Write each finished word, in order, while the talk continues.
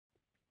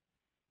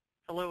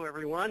Hello,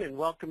 everyone, and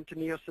welcome to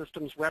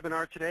NeoSystems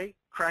webinar today,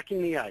 Cracking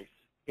the Ice,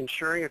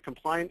 Ensuring a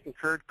Compliant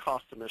Incurred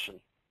Cost Submission.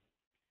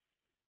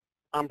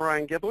 I'm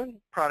Brian Giblin,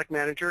 Product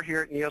Manager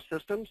here at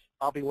NeoSystems.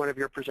 I'll be one of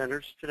your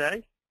presenters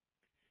today.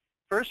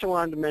 First, I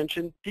wanted to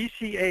mention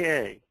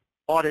DCAA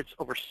audits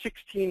over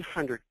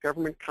 1,600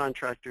 government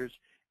contractors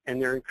and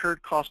their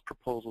incurred cost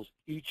proposals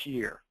each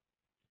year.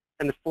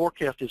 And the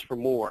forecast is for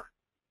more,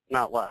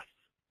 not less.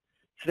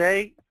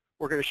 Today,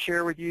 we're going to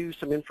share with you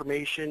some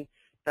information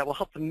that will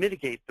help to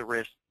mitigate the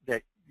risk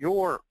that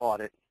your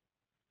audit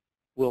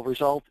will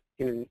result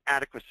in an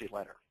adequacy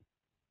letter.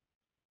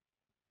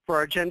 For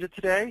our agenda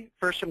today,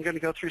 first I'm going to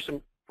go through some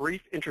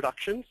brief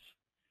introductions.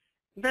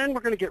 Then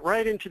we're going to get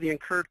right into the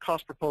incurred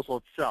cost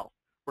proposal itself.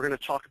 We're going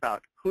to talk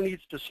about who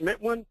needs to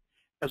submit one,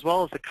 as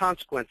well as the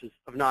consequences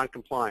of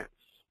noncompliance.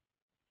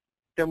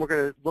 Then we're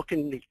going to look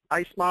in the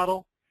ICE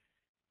model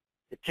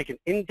and take an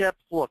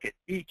in-depth look at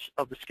each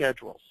of the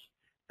schedules,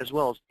 as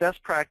well as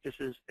best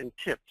practices and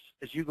tips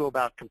as you go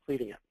about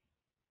completing it.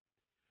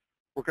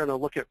 We're going to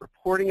look at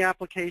reporting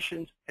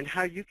applications and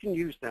how you can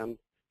use them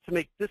to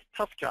make this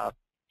tough job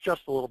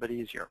just a little bit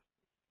easier.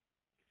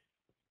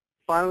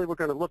 Finally, we're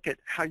going to look at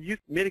how you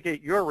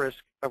mitigate your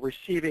risk of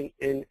receiving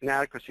an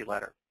inadequacy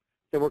letter.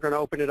 Then we're going to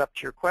open it up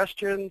to your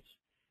questions.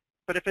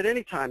 But if at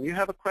any time you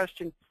have a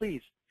question,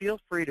 please feel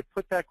free to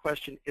put that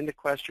question in the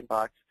question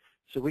box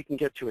so we can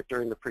get to it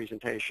during the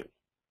presentation.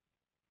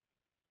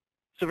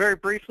 So very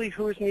briefly,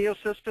 who is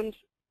NeoSystems?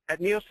 At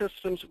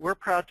NeoSystems, we're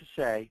proud to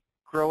say,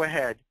 grow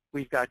ahead,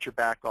 we've got your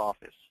back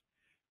office.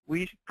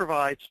 We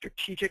provide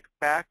strategic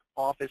back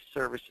office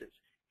services,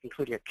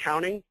 including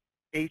accounting,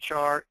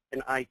 HR,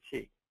 and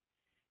IT.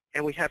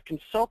 And we have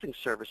consulting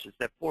services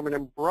that form an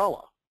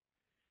umbrella,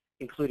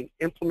 including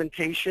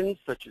implementations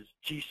such as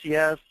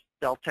GCS,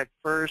 Deltek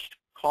First,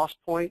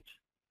 CostPoint.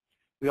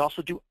 We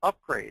also do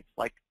upgrades,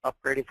 like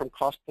upgrading from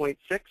CostPoint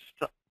 6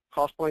 to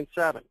CostPoint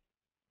 7.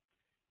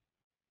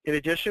 In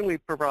addition, we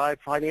provide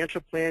financial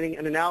planning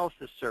and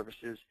analysis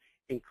services,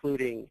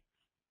 including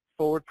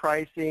forward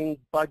pricing,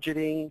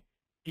 budgeting,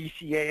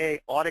 DCAA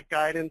audit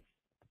guidance,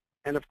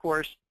 and of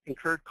course,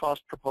 incurred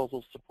cost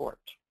proposal support.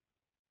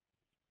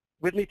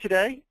 With me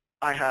today,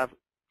 I have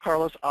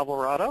Carlos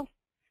Alvarado.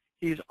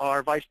 He's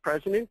our Vice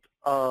President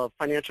of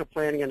Financial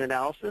Planning and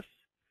Analysis.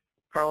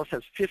 Carlos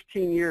has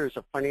 15 years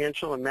of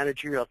financial and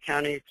managerial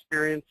accounting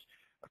experience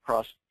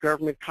across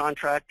government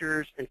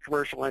contractors and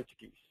commercial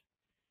entities.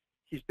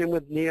 He's been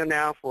with Neo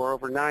now for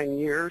over 9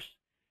 years,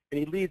 and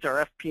he leads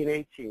our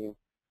FP&A team,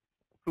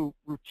 who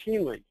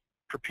routinely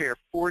prepare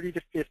 40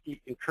 to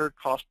 50 incurred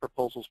cost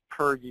proposals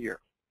per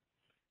year.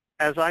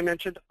 As I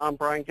mentioned, I'm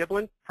Brian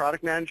Giblin,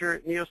 Product Manager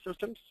at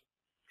NeoSystems.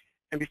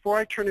 And before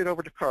I turn it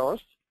over to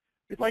Carlos,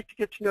 we'd like to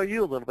get to know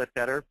you a little bit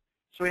better,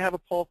 so we have a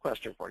poll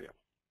question for you.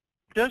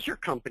 Does your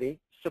company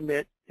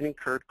submit an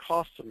incurred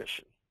cost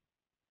submission?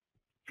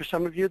 For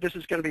some of you, this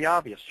is going to be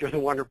obvious. You're the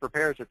one who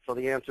prepares it, so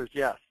the answer is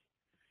yes.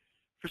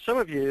 For some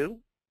of you,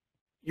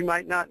 you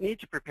might not need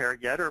to prepare it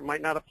yet, or it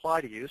might not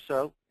apply to you,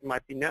 so it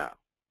might be no.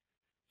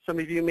 Some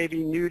of you may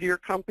be new to your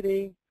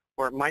company,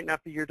 or it might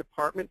not be your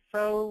department,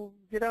 so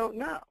you don't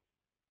know.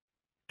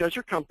 Does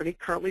your company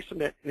currently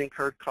submit an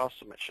incurred cost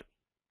submission?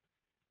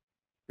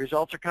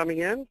 Results are coming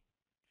in.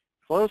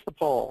 Close the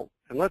poll,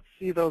 and let's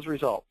see those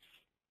results.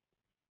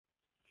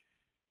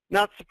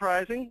 Not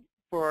surprising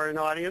for an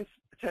audience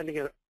attending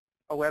a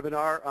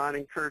webinar on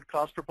incurred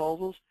cost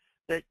proposals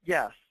that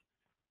yes,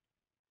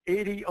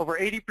 over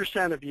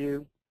 80% of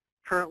you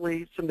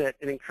currently submit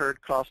an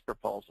incurred cost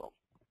proposal.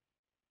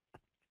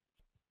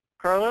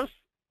 Carlos,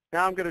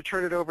 now I'm going to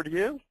turn it over to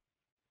you.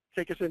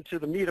 Take us into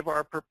the meat of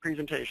our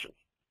presentation.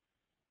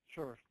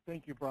 Sure.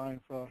 Thank you, Brian,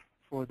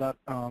 for that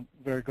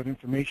very good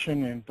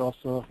information and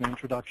also the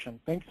introduction.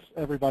 Thanks,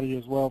 everybody,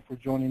 as well, for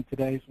joining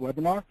today's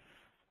webinar.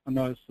 I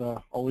know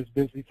it's always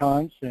busy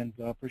times, and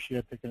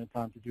appreciate taking the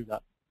time to do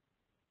that.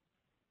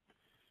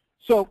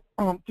 So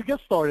to get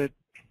started,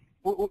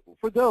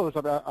 for those,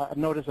 I've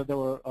noticed that there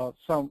were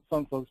some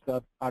folks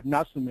that are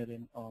not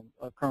submitting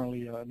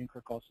currently an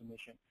incurred cost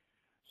submission.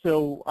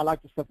 So I'd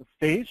like to set the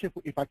stage,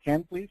 if I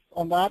can, please,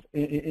 on that.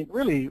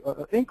 Really,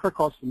 incurred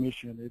cost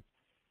submission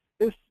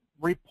is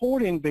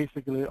reporting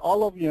basically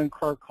all of your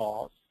incurred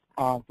costs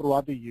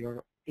throughout the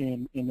year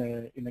in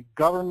a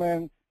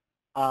government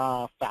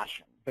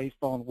fashion, based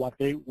on what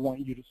they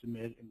want you to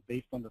submit and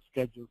based on the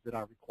schedules that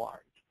are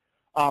required.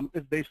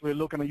 It's basically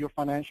looking at your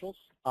financials,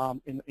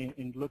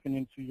 in looking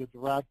into your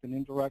direct and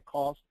indirect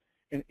costs,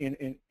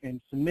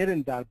 and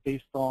submitting that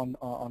based on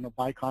a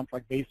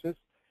by-contract basis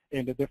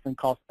and the different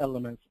cost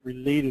elements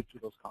related to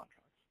those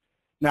contracts.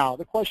 Now,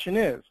 the question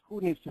is,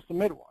 who needs to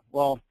submit one?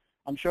 Well,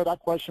 I'm sure that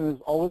question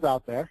is always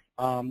out there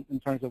in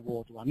terms of,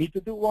 well, do I need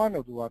to do one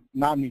or do I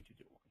not need to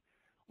do one?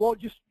 Well,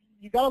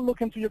 you got to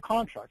look into your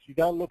contracts. You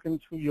got to look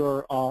into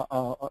your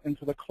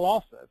into the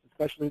clauses,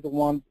 especially the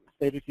one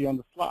stated here on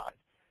the slide.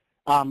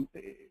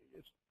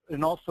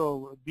 And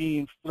also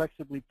being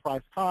flexibly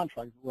priced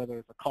contracts, whether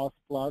it's a cost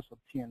plus or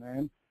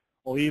T&M,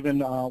 or even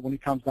when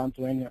it comes down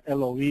to any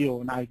LOE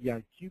or an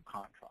IDIQ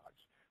contracts.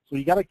 So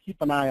you got to keep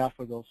an eye out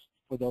for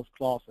for those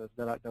clauses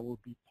that will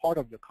be part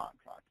of your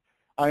contract.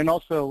 And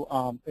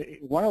also,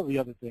 one of the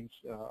other things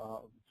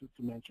to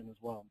mention as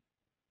well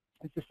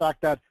is the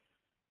fact that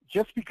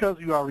just because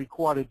you are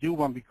required to do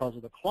one because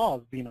of the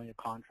clause being on your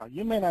contract,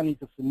 you may not need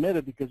to submit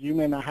it because you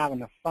may not have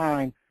an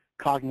assigned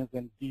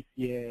cognizant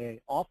DCAA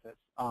office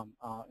and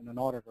an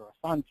auditor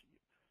assigned to you.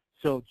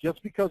 So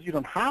just because you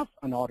don't have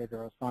an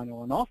auditor assigned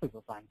or an office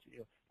assigned to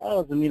you, that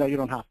doesn't mean that you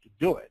don't have to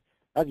do it.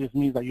 That just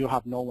means that you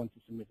have no one to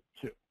submit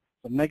it to.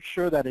 So make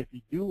sure that if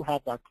you do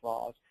have that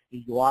clause,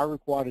 if you are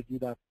required to do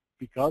that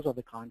because of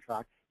the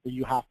contract, that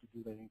you have to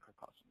do the incurred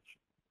cost submission.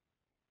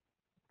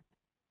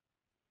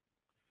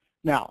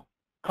 Now,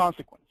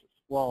 consequences.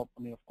 Well,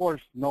 I mean, of course,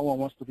 no one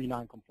wants to be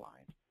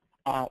non-compliant.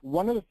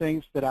 One of the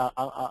things that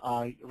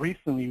I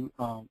recently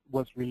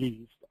was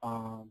released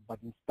by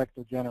the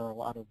Inspector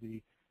General out of the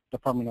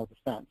Department of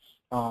Defense.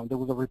 There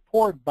was a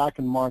report back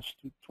in March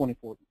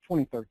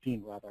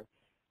 2013,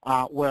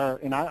 where,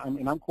 and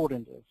I'm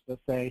quoting this, that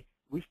say,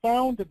 we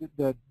found that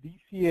the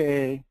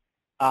DCAA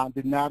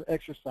did not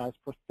exercise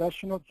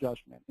professional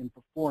judgment in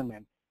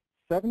performing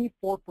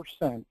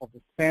 74% of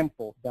the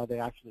sample that they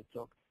actually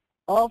took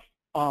of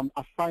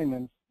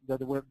assignments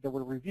that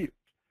were reviewed.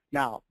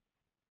 Now,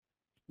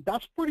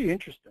 that's pretty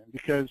interesting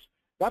because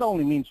that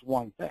only means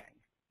one thing,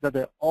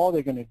 that all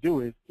they're going to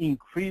do is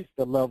increase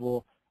the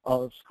level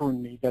of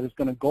scrutiny that is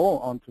going to go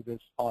onto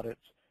this audit.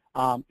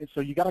 And so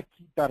you got to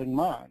keep that in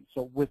mind.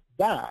 So with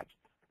that,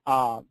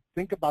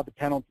 think about the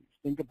penalties.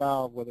 Think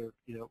about whether,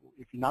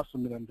 if you're not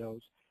submitting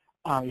those,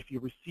 if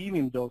you're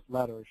receiving those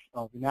letters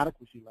of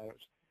inadequacy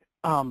letters,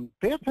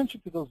 pay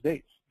attention to those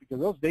dates because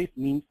those dates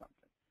mean something.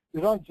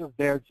 They're not just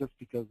there just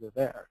because they're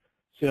there.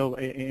 So,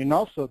 and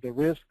also the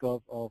risk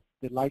of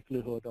the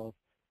likelihood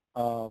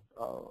of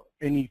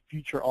any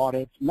future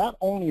audits, not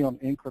only on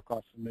incurred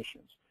cost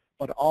submissions,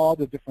 but all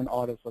the different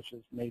audits such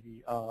as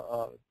maybe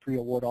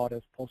pre-award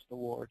audits,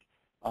 post-award,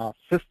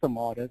 system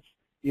audits,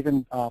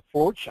 even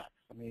fraud checks.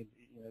 I mean,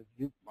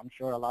 I'm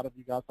sure a lot of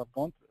you guys have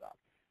gone through that.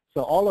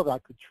 So all of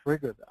that could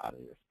trigger that,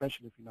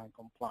 especially if you're not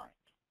compliant.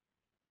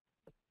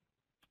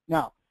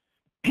 Now,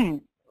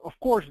 of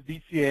course,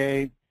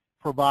 DCA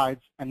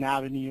provides an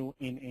avenue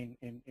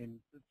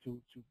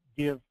to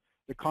give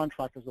the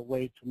contractors a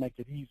way to make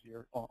it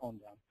easier on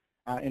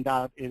them, and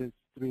that it is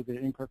through the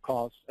incurred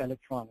cost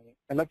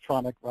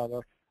electronic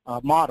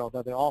model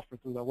that they offer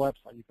through their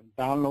website. You can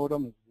download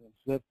them, it's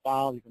a zip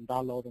file, you can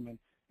download them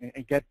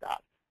and get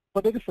that.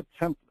 But it is a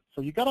template,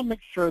 so you got to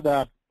make sure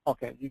that,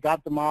 okay, you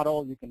got the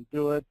model, you can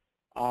do it.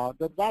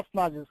 That's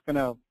not just going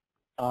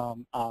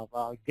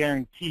to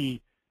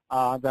guarantee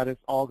that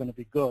it's all going to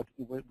be good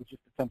with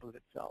just the template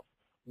itself.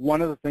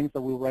 One of the things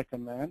that we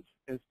recommend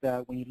is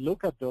that when you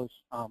look at those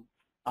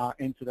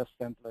into the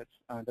templates,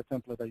 the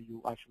template that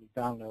you actually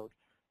download,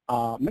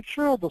 make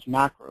sure of those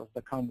macros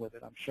that come with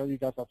it. I'm sure you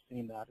guys have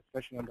seen that,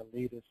 especially on the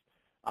latest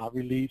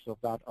release of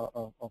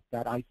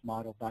that ICE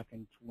model back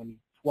in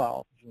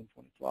 2012, June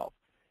 2012.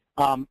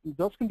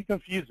 Those can be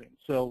confusing.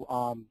 So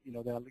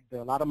there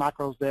are a lot of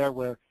macros there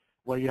where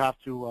you have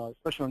to,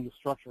 especially on your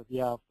structure, if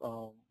you have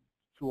 2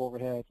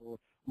 overheads or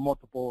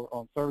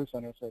multiple service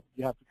centers, so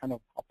you have to kind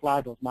of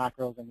apply those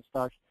macros and it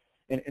starts,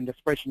 and the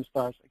spreadsheet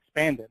starts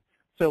expanding.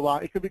 So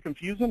it could be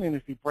confusing, and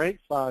if it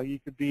breaks, you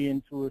could be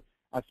into it,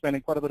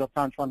 spending quite a bit of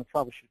time trying to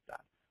troubleshoot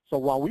that. So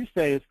what we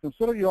say is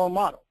consider your own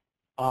model,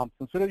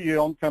 consider your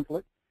own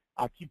template,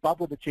 keep up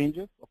with the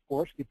changes, of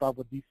course, keep up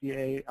with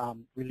DCA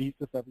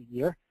releases every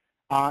year.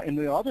 And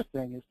the other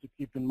thing is to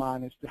keep in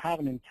mind is to have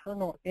an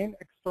internal and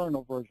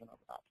external version of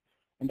that.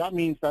 And that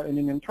means that in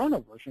an internal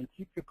version,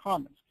 keep your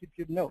comments, keep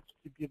your notes,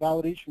 keep your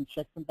validation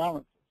checks and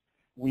balances.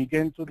 When you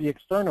get into the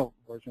external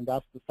version,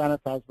 that's the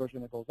sanitized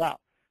version that goes out.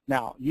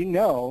 Now, as you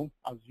know,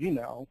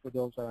 for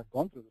those that have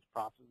gone through this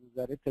process, is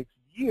that it takes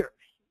years,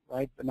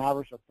 right? An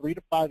average of 3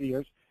 to 5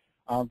 years,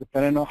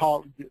 depending on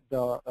how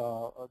the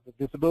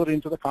visibility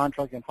into the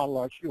contract and how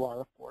large you are,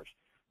 of course,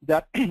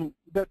 that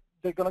they're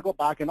going to go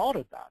back and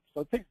audit that.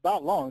 So it takes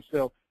that long.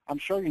 So I'm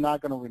sure you're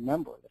not going to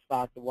remember the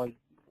fact that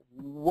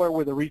what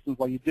were the reasons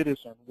why you did it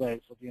a certain way.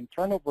 So the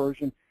internal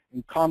version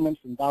and comments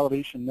and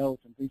validation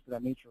notes and things of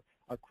that nature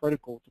are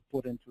critical to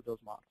put into those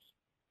models.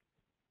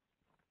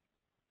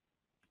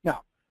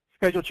 Now,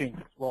 schedule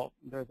changes. Well,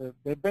 there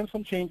have been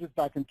some changes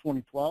back in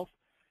 2012.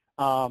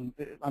 I'm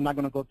not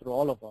going to go through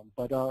all of them,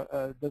 but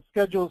the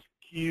schedules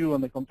Q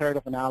and the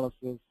comparative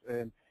analysis,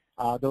 and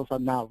those are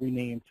now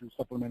renamed to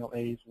supplemental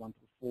A's 1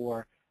 through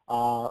 4.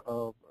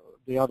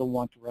 The other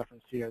one to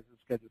reference here is the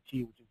Schedule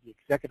T, which is the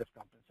executive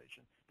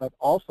compensation, but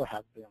also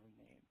has been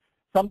renamed.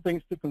 Some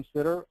things to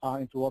consider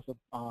and to also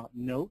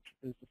note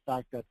is the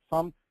fact that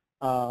some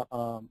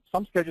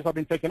schedules have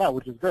been taken out,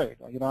 which is great.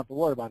 You don't have to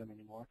worry about them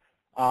anymore,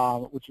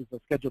 which is the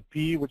Schedule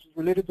P, which is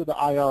related to the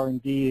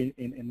IR&D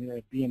in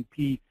the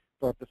BNP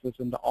purposes,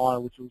 and the R,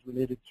 which was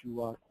related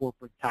to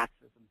corporate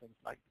taxes and things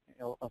like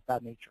of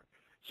that nature.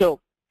 So,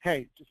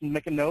 hey, just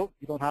make a note.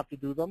 You don't have to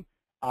do them.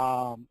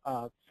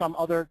 Some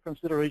other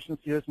considerations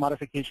here is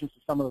modifications to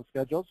some of the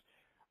schedules.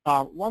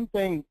 One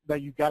thing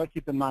that you got to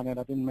keep in mind, and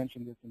I didn't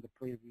mention this in the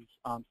previous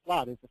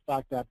slide, is the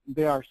fact that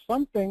there are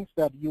some things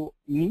that you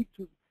need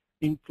to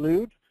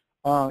include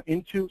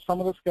into some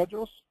of the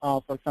schedules.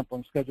 For example,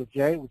 in Schedule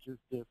J, which is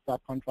the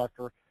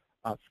subcontractor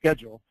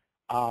schedule,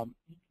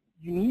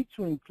 you need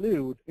to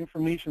include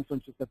information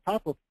such as the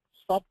type of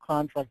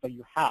subcontract that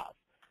you have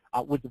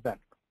with the vendor,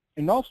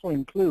 and also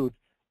include,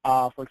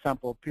 for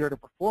example, period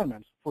of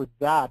performance for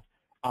that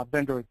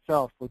vendor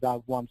itself, for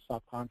that one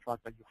subcontract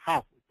that you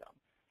have with them.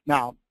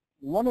 Now,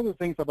 one of the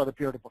things about the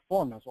period of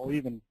performance, or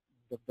even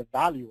the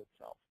value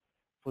itself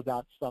for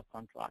that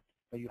subcontract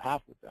that you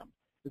have with them,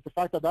 is the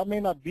fact that that may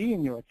not be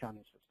in your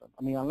accounting system.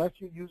 I mean, unless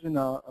you're using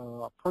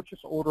a purchase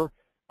order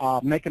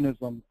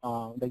mechanism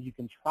that you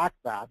can track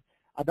that,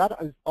 that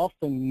is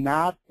often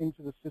not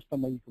into the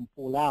system that you can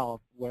pull out,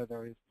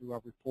 whether it's through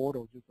a report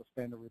or just a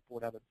standard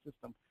report out of the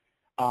system.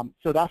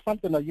 So that's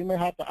something that you may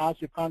have to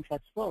ask your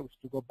contracts folks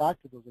to go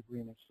back to those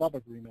agreements,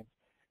 sub-agreements,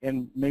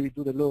 and maybe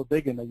do the little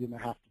digging that you may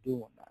have to do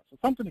on that. So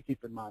something to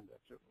keep in mind there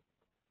too.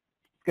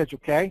 Schedule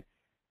K,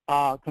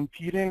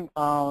 computing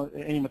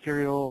any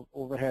material,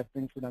 overhead,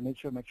 things of that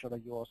nature, make sure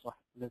that you also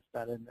list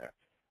that in there.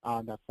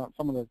 That's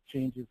some of the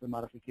changes and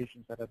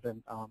modifications that have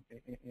been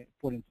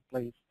put into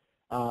place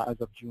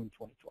as of June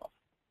 2012.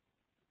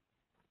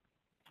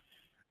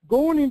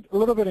 Going in a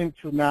little bit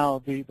into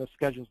now the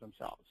schedules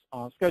themselves.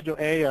 Schedule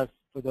A, as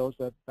for those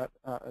that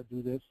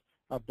do this,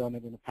 I've done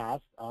it in the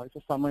past. It's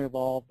a summary of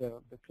all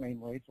the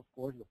claim rates, of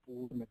course, the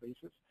pools and the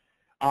basis.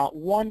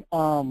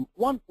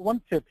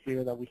 One tip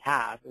here that we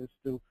have is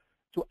to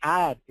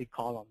add a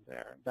column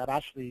there that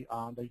actually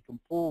that you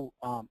can pull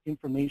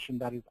information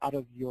that is out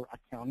of your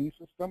accounting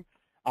system.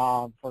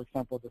 For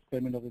example, the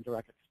statement of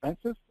indirect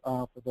expenses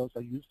for those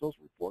that use those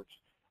reports.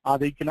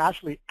 That you can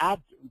actually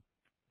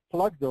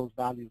plug those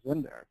values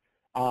in there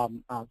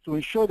to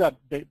ensure that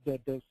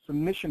the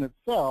submission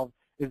itself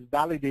is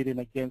validated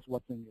against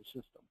what's in your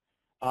system.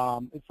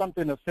 It's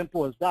something as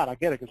simple as that. I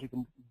get it, because you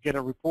can get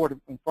a report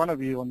in front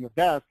of you on your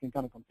desk and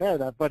kind of compare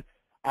that. But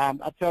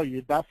I tell you,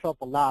 it does help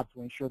a lot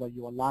to ensure that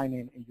you're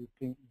aligning and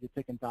you're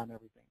taking down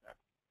everything there.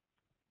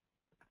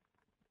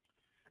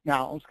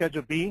 Now, on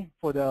Schedule B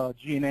for the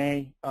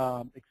G&A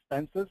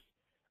expenses,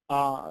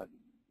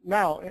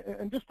 now,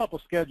 in this type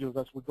of schedules,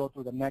 as we go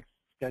through the next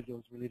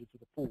schedules related to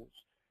the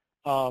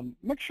pools,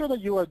 make sure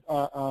that you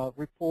are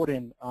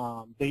reporting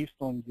based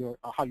on your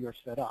how you're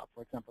set up.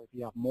 For example, if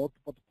you have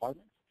multiple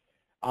departments,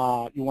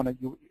 you want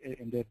to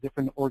in the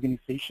different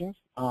organizations,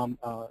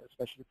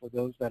 especially for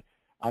those that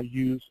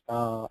use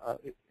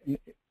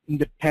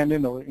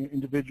independent or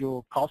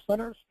individual cost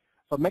centers.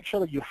 So make sure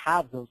that you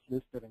have those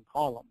listed in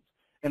columns,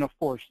 and of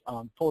course,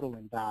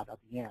 totaling that at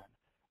the end.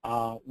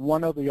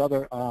 One of the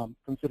other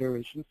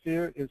considerations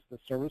here is the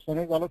service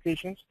center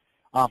allocations.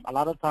 A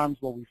lot of times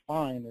what we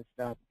find is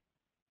that,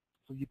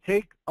 so you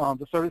take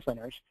the service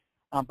centers,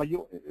 but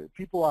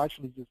people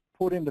actually just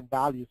put in the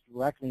values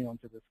directly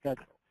onto the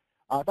schedule.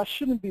 That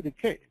shouldn't be the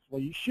case.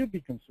 What you should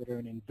be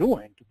considering and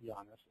doing, to be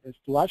honest, is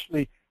to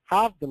actually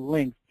have the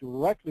links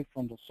directly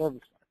from the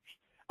service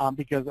centers.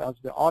 Because as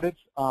the audits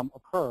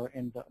occur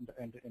and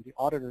the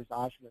auditors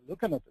are actually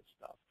looking at this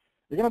stuff,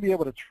 they're going to be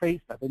able to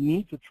trace that. They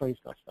need to trace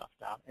that stuff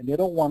down, and they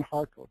don't want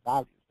hard-code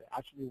values. They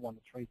actually want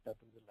to trace that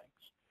through the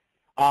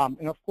links.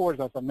 And of course,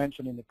 as I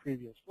mentioned in the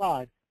previous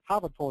slide,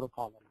 have a total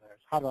column there.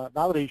 Have a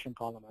validation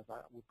column, as I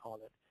would call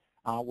it,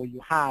 where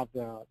you have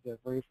the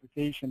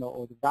verification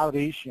or the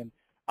validation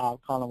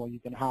column where you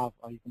can have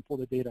you can pull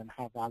the data and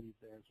have values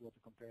there as well to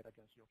compare it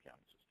against your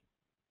accounting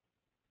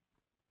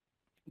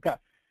system.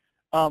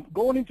 Okay,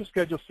 going into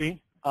Schedule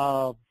C,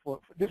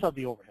 these are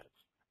the overheads.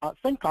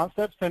 Same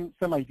concept, same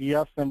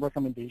idea, same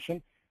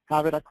recommendation.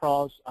 Have it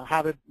across,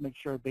 have it make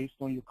sure based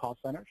on your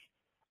cost centers.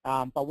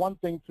 But one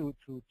thing to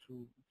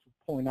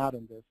point out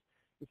in this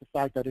is the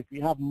fact that if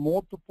you have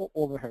multiple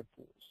overhead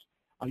pools,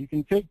 you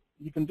can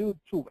do it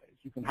two ways.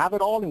 You can have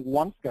it all in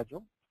one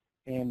schedule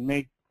and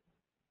make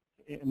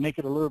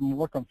it a little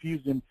more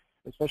confusing,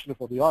 especially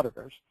for the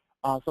auditors.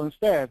 So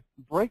instead,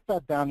 break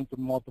that down into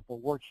multiple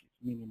worksheets,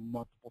 meaning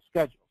multiple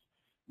schedules.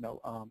 You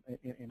know,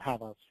 and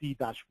have a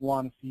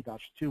C-1,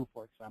 C-2,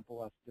 for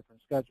example, as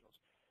different schedules.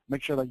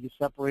 Make sure that you're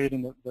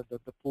separating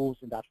the pools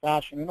in that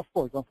fashion. And of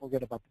course, don't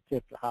forget about the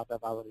tip to have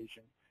that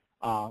validation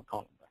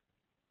column there.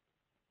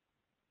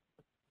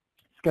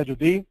 Schedule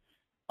D,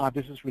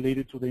 this is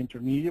related to the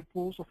intermediate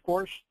pools, of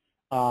course.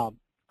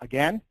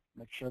 Again,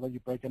 make sure that you're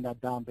breaking that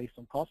down based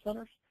on cost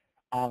centers.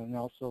 And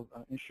also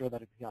ensure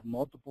that if you have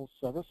multiple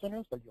service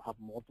centers, that you have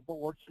multiple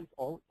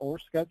worksheets or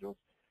schedules.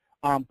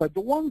 But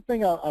the one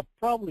thing I'll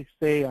probably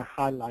say and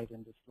highlight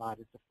in this slide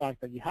is the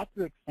fact that you have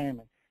to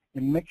examine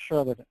and make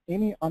sure that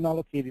any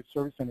unallocated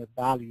service center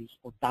values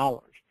or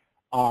dollars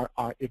are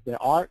if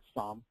there are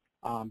some,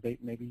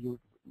 maybe you're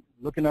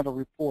looking at a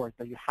report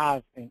that you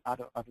have out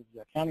of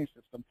the accounting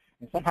system,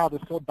 and somehow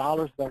there's still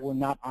dollars that were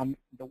not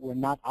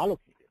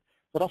allocated.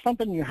 So that's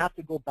something you have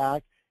to go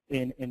back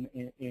and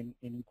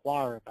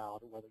inquire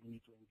about, whether you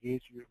need to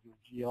engage your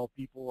GL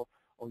people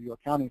or your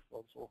accounting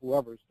folks or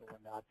whoever is doing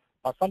that.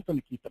 Something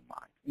to keep in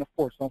mind. And of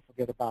course, don't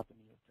forget about the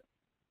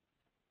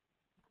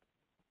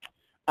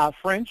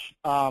French,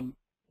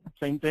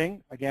 same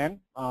thing, again,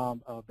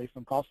 based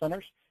on call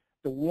centers.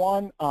 The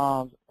one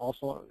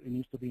also, it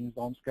needs to be in its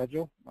own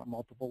schedule,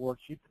 multiple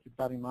worksheets, keep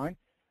that in mind.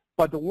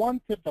 But the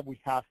one tip that we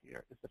have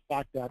here is the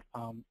fact that,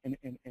 and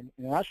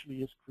it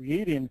actually is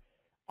creating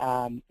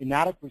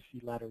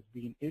inadequacy letters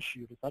being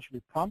issued. It's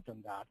actually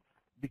prompting that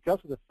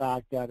because of the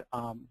fact that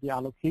the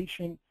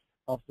allocation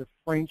of the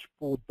French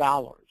pool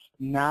dollars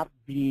not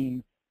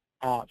being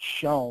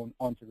shown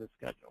onto the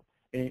schedule.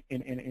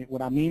 And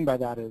what I mean by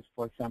that is,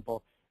 for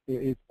example,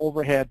 if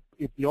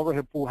the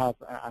overhead pool has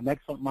an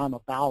excellent amount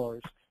of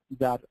dollars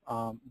that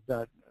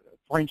that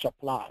French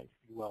applies,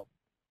 if you will,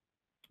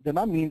 then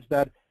that means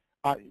that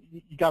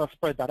you got to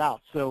spread that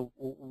out. So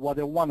what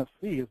they want to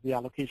see is the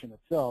allocation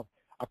itself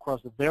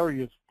across the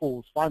various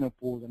pools, final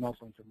pools, and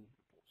also intermediate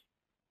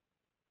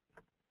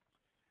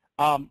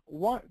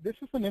pools. This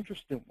is an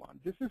interesting one.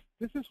 This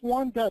is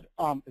one that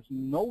is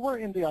nowhere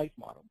in the ICE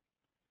model.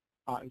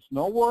 It's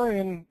nowhere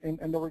in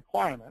the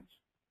requirements,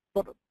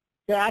 but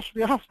they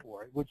actually asked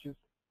for it, which is,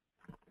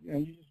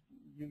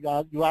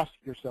 you ask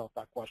yourself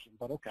that question.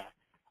 But okay,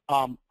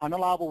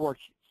 unallowable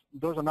worksheets.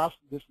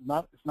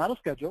 It's not a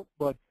schedule,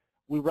 but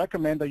we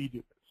recommend that you do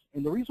this.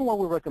 And the reason why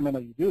we recommend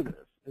that you do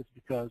this is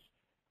because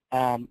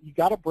you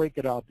got to break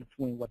it up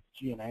between what's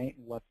GNA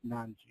and what's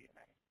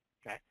non-GNA.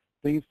 Okay,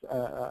 things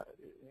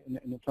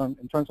in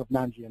terms of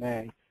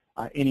non-GNA,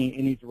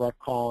 any direct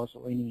costs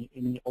or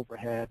any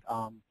overhead,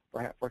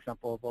 for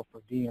example, both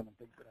per diem and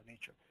things of that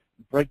nature.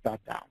 Break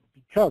that down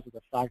because of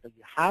the fact that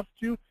you have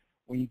to,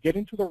 when you get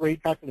into the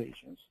rate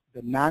calculations,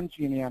 the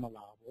non-GNA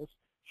unallowables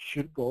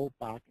should go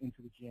back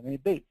into the GNA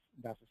base.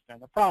 That's a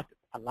standard practice.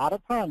 A lot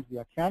of times the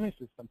accounting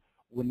system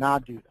will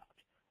not do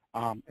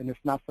that, and it's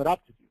not set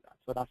up to do that.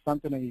 So that's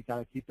something that you got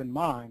to keep in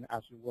mind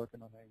as you're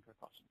working on the incurred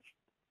cost submission.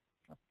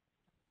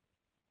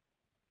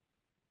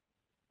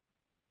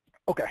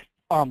 Okay,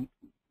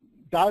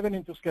 diving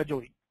into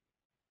Schedule E.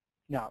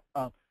 Now,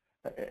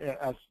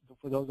 as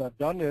for those that have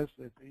done this,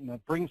 it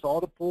brings all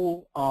the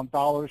pool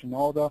dollars and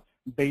all the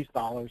base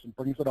dollars and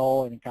brings it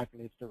all and it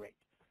calculates the rate.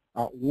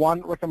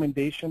 One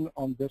recommendation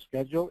on this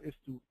schedule is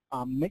to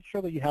make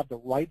sure that you have the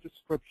right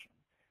description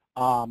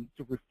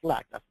to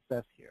reflect, as it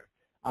says here,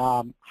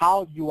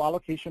 how your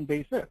allocation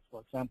base is.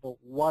 For example,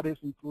 what is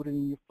included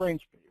in your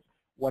French base,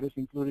 what is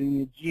included in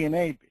your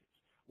GNA base,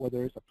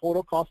 whether it's a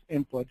total cost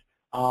input,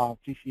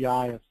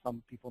 TCI, as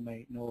some people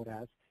may know it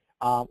as,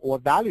 or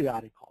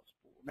value-added cost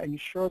pool. Make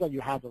sure that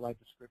you have the right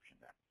description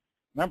there.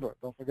 Remember,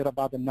 don't forget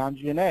about the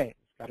non-GNA.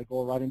 It's got to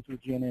go right into the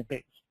GNA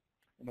base.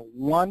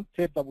 One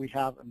tip that we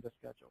have in this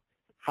schedule,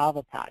 have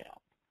a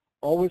tie-out.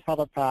 Always have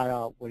a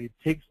tie-out where it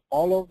takes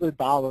all of the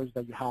dollars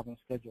that you have in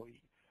Schedule E,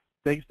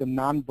 takes the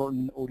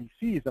non-burden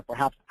ODCs that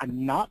perhaps are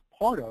not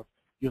part of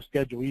your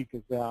Schedule E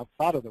because they're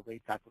outside of the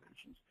rate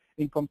calculations,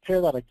 and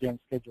compare that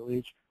against Schedule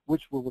H,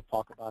 which we will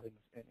talk about in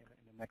the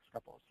next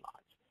couple of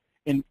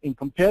slides. And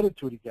compare the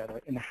two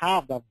together and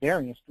have that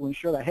variance to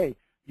ensure that, hey,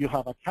 you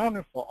have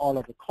accounted for all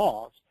of the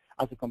costs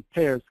as it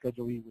compares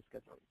Schedule E with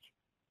Schedule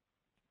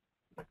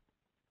H.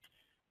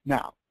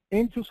 Now,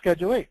 into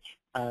Schedule H,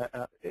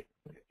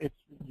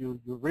 you're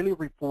really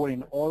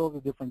reporting all of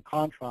the different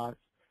contracts,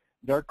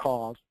 their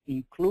costs,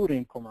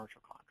 including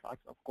commercial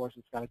contracts. Of course,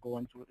 it's got to go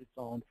into its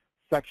own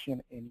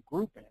section and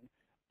grouping.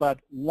 But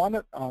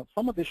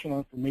some additional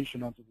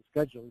information onto the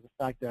schedule is the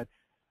fact that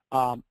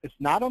it's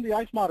not on the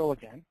ICE model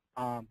again.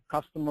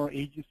 Customer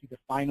agency, the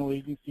final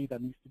agency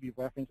that needs to be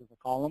referenced as a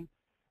column,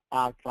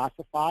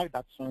 classified.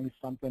 That's certainly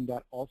something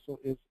that also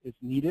is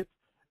needed.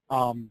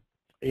 And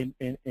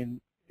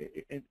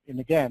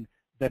again,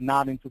 they're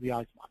not into the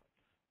ICE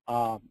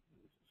model.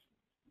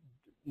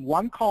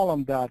 One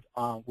column that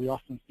we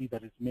often see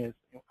that is missed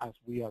as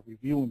we are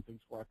reviewing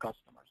things for our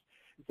customers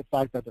is the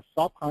fact that the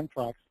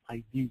subcontracts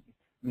ID,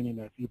 meaning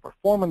that if you're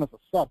performing as a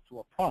sub to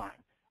a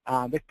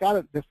prime, there's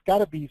got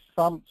to be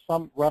some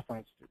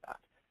reference to that.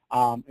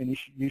 And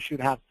you should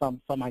have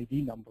some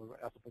ID number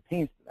as it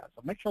pertains to that.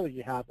 So make sure that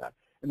you have that,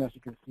 and as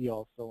you can see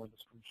also in the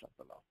screenshot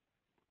below.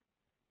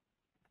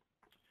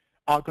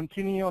 I'll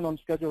continue on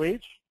Schedule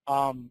H.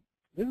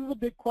 This is a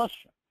big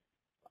question.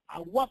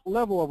 At what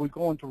level are we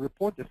going to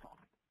report this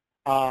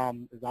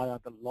on? Is that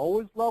at the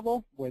lowest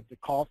level where the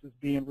cost is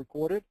being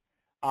recorded?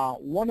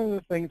 One of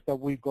the things that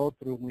we go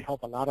through and we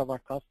help a lot of our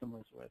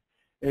customers with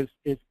is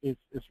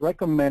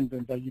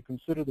recommending that you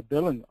consider the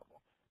billing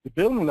level. The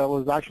billing level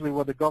is actually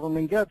what the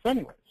government gets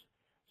anyways.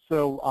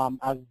 So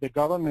as the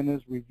government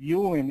is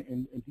reviewing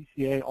and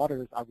DCA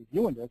auditors are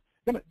reviewing this,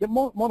 they're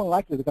more than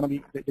likely they're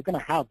going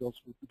to have those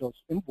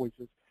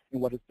invoices in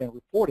what is being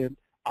reported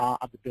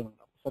at the billing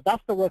level. So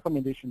that's the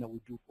recommendation that we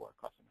do for our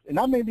customers. And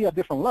that may be at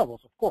different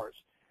levels, of course,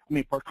 I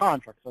mean, per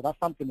contract. So that's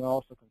something to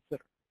also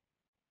consider.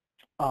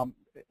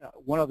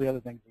 One of the other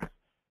things is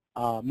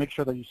make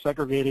sure that you're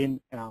segregating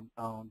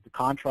the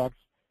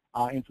contracts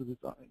into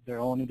their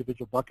own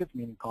individual buckets,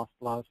 meaning cost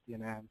plus,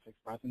 D&M,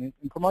 fixed price, and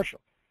commercial.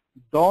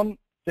 Don't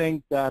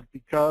think that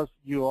because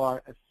you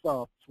are a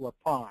sub to a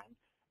prime,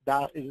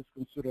 that is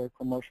considered a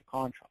commercial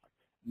contract.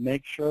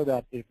 Make sure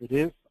that if it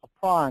is a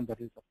prime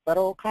that is a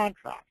federal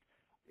contract,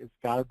 it's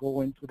got to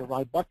go into the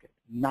right bucket,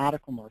 not a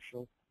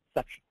commercial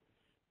section.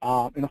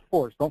 And of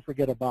course, don't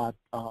forget about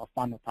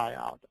final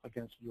tie-out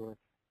against your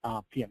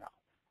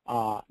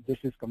P&L. This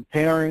is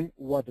comparing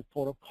what the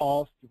total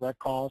cost, direct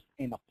cost,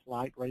 and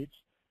applied rates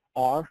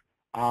are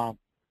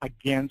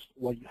against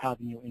what you have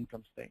in your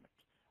income statement.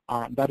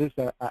 That is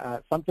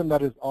something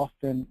that is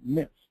often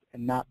missed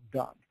and not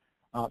done.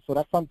 So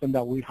that's something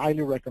that we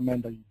highly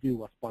recommend that you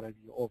do as part of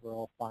your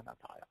overall final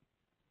tie-out.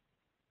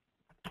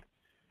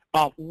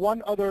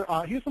 One other,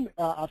 here's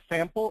a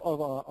sample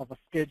of a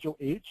Schedule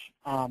H.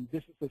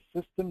 This is a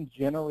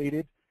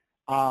system-generated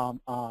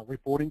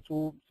reporting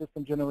tool,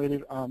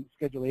 system-generated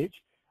Schedule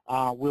H.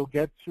 We'll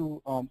get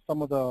to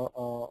some of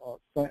the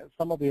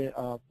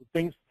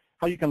things,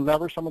 how you can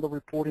leverage some of the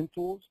reporting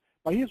tools.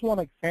 But here's one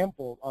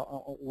example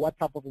of what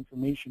type of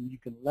information you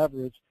can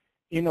leverage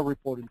in a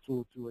reporting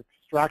tool to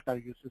extract out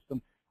of your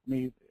system. I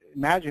mean,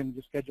 imagine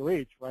your Schedule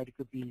H, right? It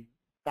could be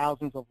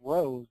thousands of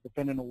rows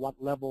depending on what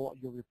level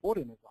your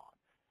reporting is on.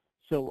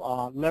 So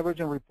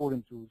leveraging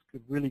reporting tools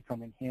could really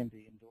come in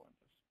handy in doing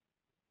this.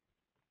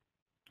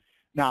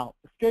 Now,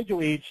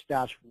 Schedule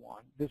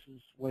H-1, this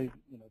is where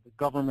the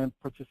government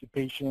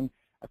participation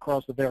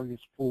across the various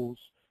pools.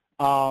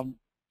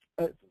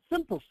 It's a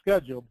simple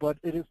schedule, but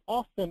it is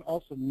often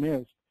also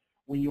missed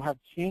when you have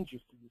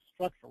changes to your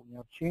structure, when you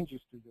have changes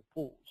to your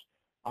pools.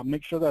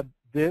 Make sure that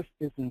this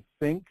is in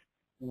sync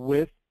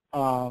with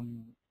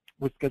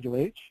Schedule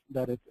H,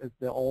 that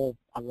they're all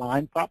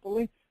aligned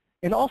properly,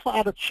 and also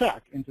add a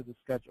check into the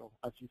schedule,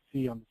 as you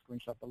see on the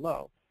screenshot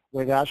below,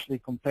 where it actually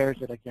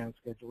compares it against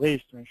Schedule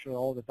H to ensure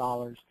all the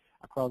dollars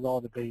across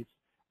all the bases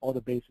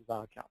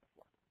are accounted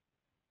for.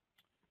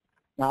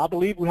 Now, I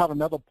believe we have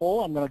another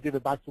poll. I'm going to give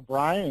it back to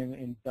Brian,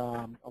 and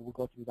we'll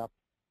go through that.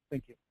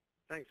 Thank you.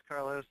 Thanks,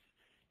 Carlos.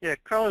 Yeah,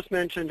 Carlos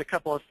mentioned a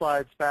couple of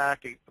slides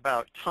back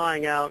about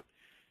tying out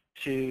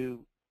to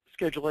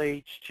Schedule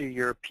H to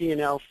your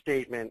P&L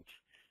statement.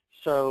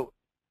 So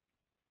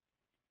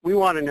we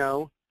want to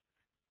know,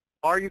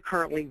 are you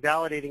currently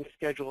validating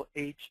Schedule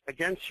H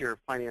against your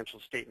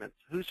financial statements?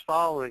 Who's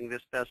following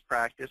this best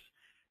practice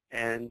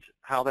and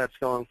how that's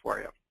going for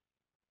you?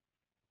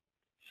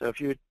 So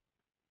if you would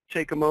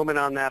take a moment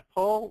on that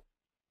poll.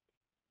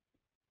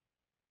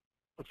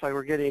 Looks like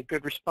we're getting a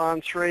good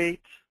response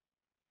rate.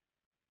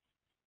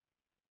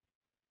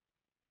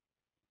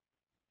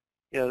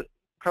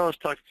 Carlos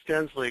talked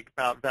extensively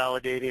about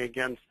validating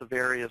against the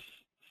various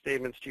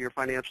statements to your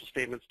financial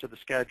statements to the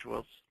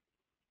schedules.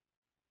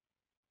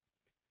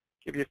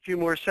 Give you a few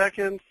more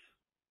seconds.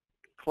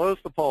 Close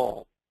the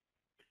poll.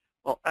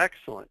 Well,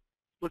 excellent.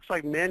 Looks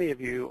like many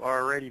of you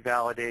are already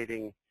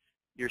validating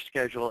your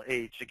Schedule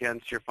H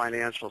against your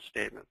financial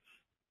statements.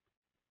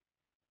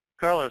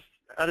 Carlos,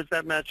 how does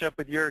that match up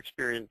with your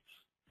experience?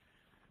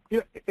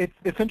 Yeah,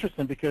 it's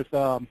interesting because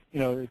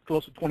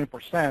close to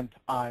 20%.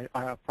 I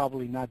are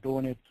probably not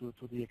doing it to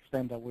the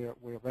extent that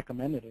we're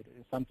recommended it.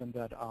 It's something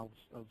that I'll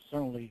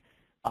certainly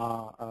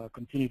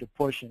continue to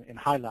push and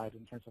highlight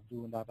in terms of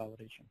doing that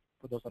validation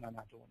for those that are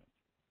not doing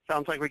it.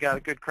 Sounds like we got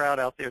a good crowd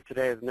out there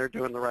today, and they're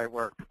doing the right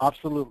work.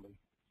 Absolutely,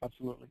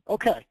 absolutely.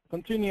 Okay,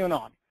 continuing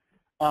on.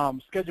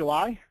 Schedule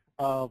I.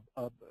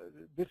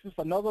 This is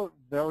another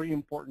very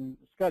important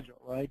schedule,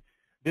 right?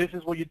 This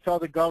is what you tell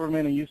the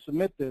government and you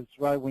submit this,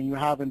 right, when you're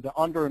having the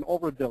under and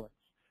over billings.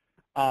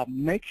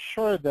 Make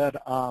sure that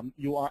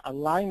you are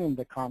aligning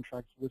the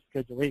contracts with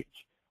Schedule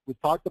H. We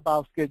talked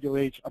about Schedule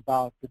H,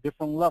 about the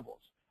different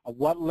levels, of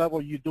what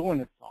level you're doing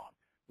it on,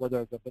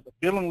 whether it's the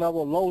billing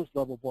level, lowest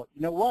level, but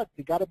you know what?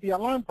 You got to be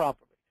aligned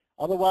properly.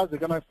 Otherwise, they're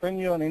going to send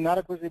you an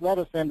inadequacy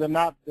letter saying they're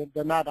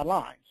not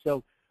aligned.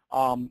 So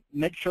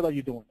make sure that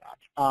you're doing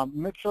that.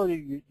 Make sure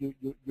you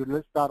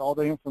list out all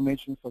the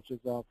information, such as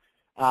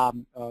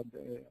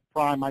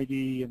prime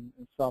ID and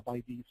sub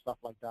ID, stuff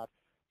like that.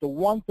 The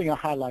one thing I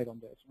highlight on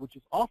this, which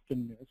is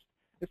often missed,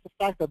 is the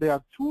fact that there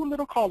are two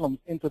little columns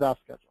into that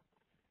schedule.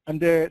 And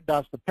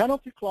that's the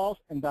penalty clause,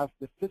 and that's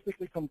the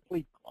physically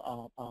complete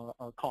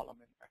column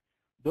in there.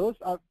 Those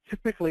are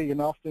typically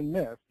and often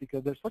missed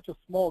because there's such a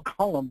small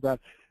column that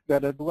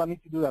do I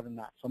need to do that or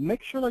not. So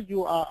make sure that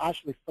you are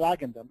actually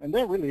flagging them. And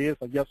there really is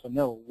a yes or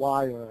no,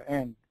 Y or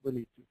N,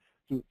 really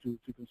to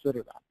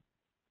consider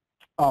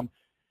that.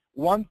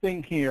 One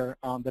thing here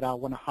that I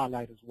want to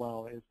highlight as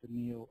well is the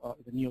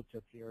neo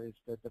tip here is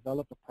to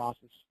develop a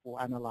process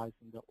for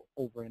analyzing the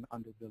over and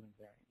under billing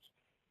variance.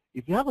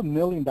 If you have $1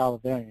 million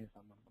variance,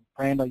 I'm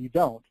praying that you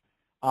don't,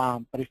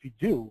 but if you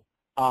do,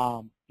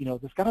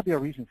 there's got to be a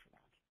reason for that.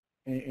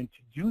 And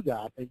to do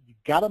that, you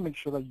got to make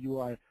sure that you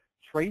are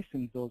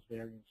tracing those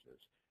variances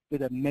so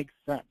that makes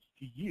sense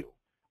to you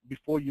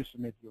before you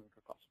submit your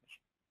incurred cost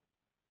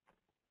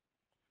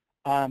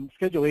submission.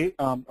 Schedule 8,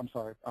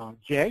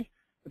 J.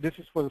 This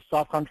is for the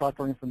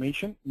subcontractor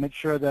information. Make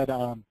sure that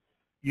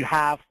you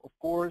have, of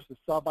course, the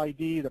sub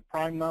ID, the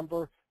prime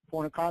number,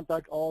 point of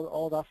contact,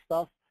 all that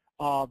stuff.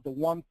 The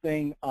one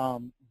thing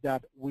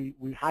that we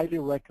highly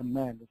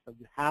recommend is that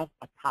you have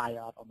a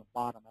tie-out on the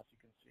bottom, as you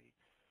can see,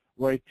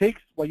 where it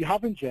takes what you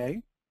have in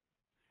J,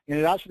 and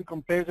it actually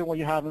compares it what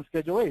you have in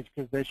Schedule H,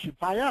 because they should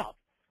tie out.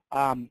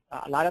 A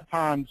lot of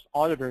times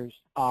auditors,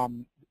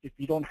 if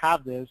you don't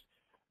have this,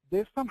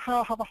 they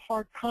somehow have a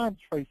hard time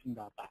tracing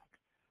that back.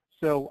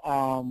 So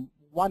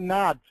why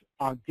not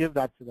give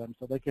that to them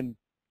so they can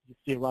just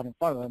see it right in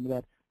front of them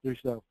that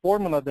there's a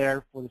formula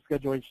there for the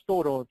Schedule H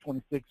total of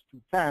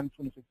 26,210,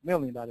 26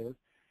 million that is,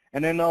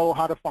 and they know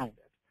how to find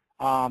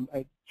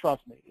it.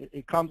 Trust me,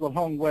 it comes a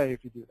long way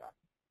if you do that.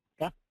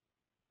 Okay.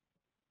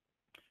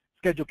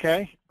 Schedule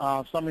K,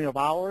 summary of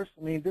hours.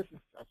 I mean, this is,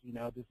 as you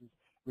know, this is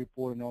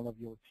reporting all of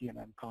your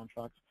T&M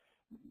contracts.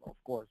 Of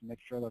course, make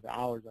sure that the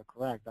hours are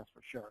correct, that's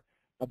for sure.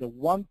 But the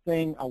one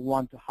thing I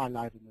want to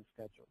highlight in this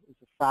schedule is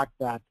the fact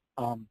that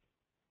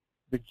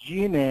the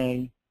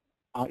G&A,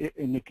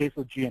 in the case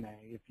of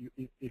G&A,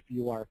 if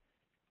you are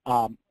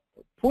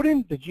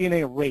putting the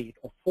G&A rate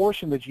or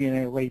forcing the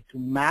G&A rate to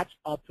match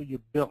up to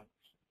your billings,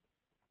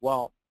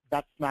 well,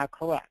 that's not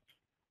correct.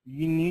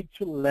 You need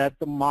to let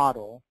the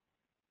model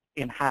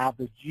and have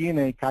the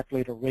G&A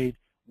calculator rate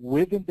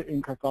within the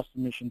incurred cost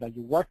submission that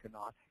you're working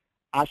on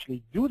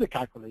actually do the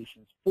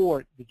calculations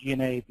for the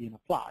G&A being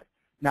applied.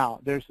 Now,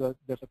 there's a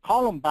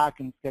column back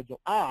in Schedule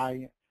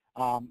I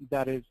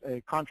that is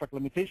a contract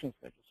limitation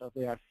schedule. So if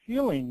there are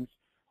ceilings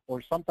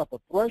or some type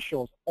of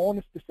thresholds on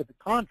a specific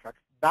contract,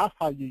 that's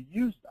how you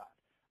use that.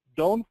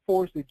 Don't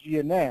force the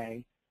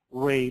G&A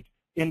rate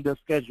in the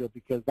schedule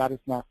because that is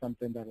not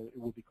something that it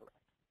will be correct.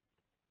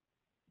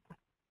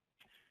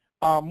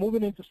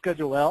 Moving into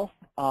Schedule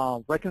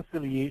L,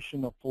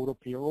 reconciliation of total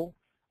payroll.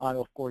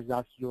 Of course,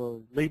 that's your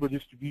labor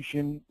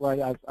distribution,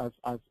 right, as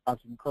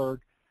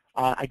incurred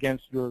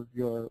against your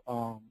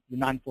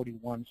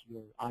 941s,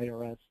 your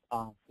IRS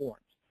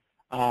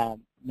forms.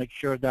 Make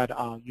sure that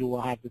you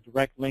will have the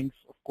direct links,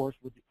 of course,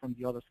 from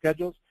the other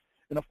schedules.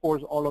 And, of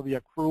course, all of the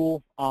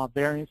accrual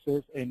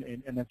variances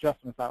and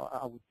adjustments,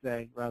 I would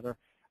say, rather,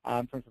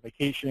 in terms of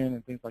vacation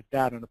and things like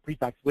that, and the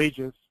pre-tax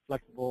wages,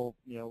 flexible,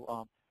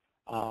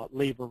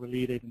 labor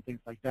related and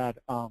things like that.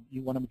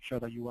 You want to make sure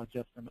that you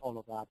adjust all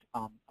of that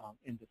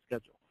in the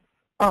schedule.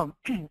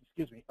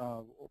 Excuse me,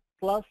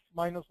 plus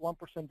minus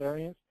 1%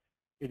 variance,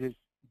 it is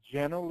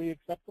generally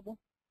acceptable.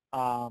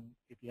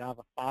 If you have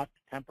a 5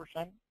 to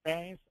 10%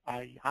 variance,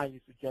 I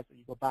highly suggest that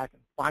you go back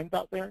and find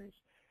that variance.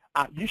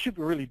 You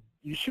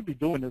should be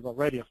doing this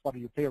already as part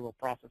of your payroll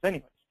process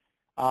anyways.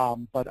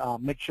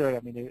 But make sure, I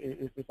mean,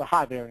 if it's a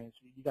high variance,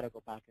 you got to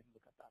go back and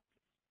look at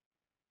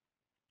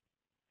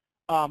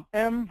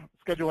that.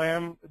 Schedule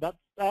M, that's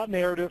a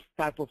narrative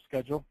type of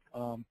schedule.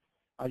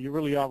 You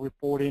really are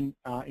reporting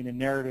in a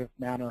narrative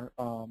manner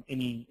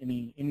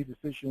any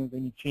decisions,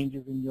 any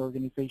changes in your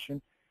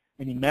organization,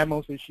 any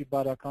memos issued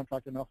by the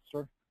contracting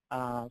officer.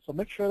 So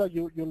make sure that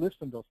you're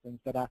listing those things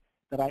that are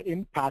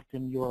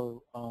impacting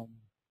your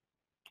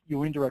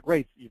indirect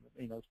rates,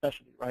 even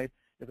especially, right?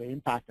 If they're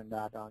impacting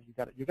that,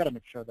 you got to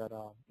make sure that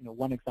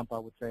one example I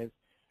would say is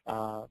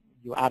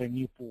you add in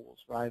new pools,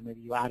 right?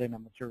 Maybe you add in a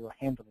material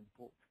handling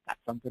pool. That's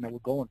something that will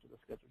go into the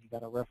schedule. You got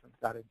to reference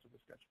that into the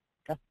schedule.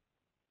 Okay.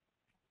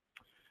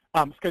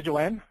 Schedule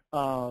N,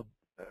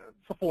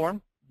 it's a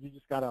form. You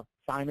just got to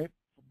sign it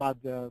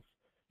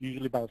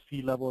usually by a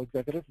C-level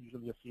executive,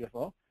 usually a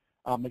CFO.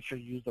 Make sure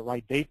you use the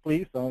right date,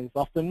 please. It's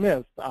often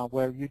missed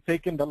where you're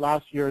taking the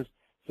last year's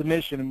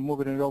submission and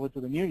moving it over to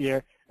the new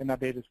year, and that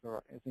date is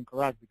correct. It's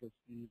incorrect because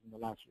you're using the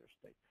last year's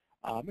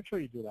date. Make sure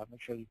you do that.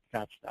 Make sure you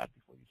catch that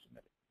before you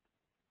submit it.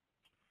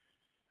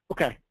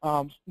 Okay,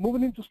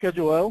 moving into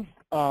Schedule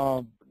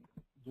L,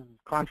 this is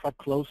contract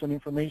closing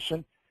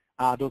information.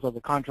 Those are the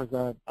contracts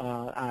that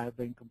have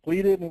been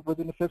completed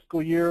within the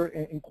fiscal year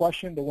in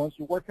question, the ones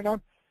you're working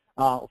on.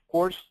 Of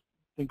course,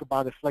 think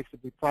about the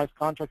flexibly priced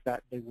contracts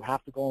that they will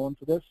have to go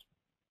into this.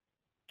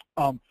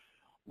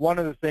 One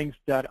of the things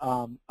that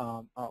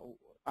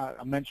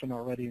I mentioned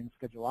already in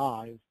Schedule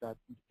I is that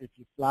if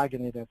you're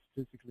flagging it as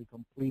physically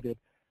completed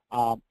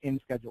in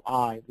Schedule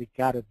I, they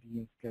got to be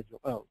in Schedule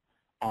O.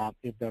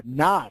 If they're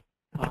not,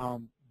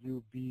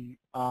 you'll be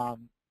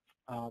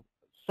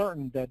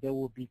certain that they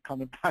will be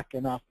coming back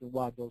and asking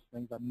why those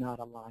things are not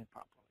aligned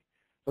properly.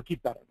 So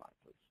keep that in mind,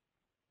 please.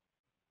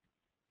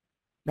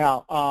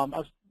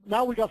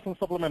 Now we got some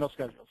supplemental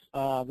schedules.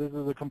 This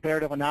is a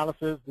comparative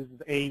analysis. This is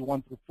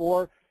A1 through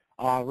 4.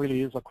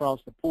 Really is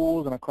across the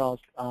pools and across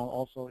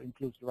also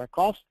includes direct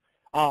costs.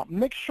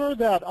 Make sure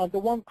that the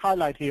one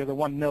highlight here, the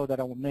one note that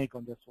I will make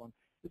on this one,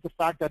 is the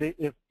fact that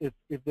if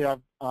they are,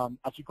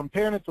 as you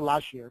compare it to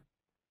last year,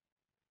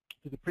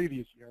 to the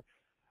previous year,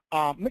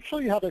 make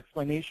sure you have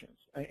explanations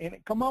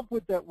and come up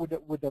with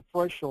the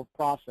threshold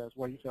process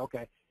where you say,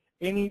 okay,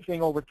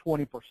 anything over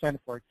 20%,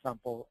 for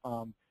example,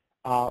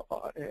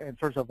 in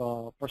terms of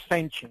a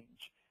percent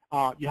change,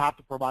 you have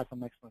to provide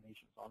some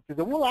explanations on, because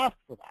they will ask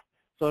for that.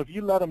 So if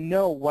you let them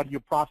know what your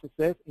process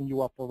is and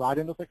you are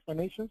providing those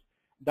explanations,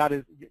 that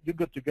is, you're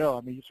good to go.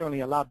 I mean, you're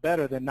certainly a lot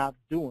better than not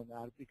doing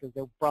that, because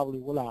they probably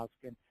will ask,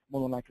 and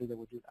more than likely they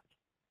will do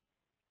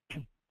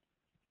that.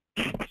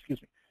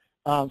 Excuse me.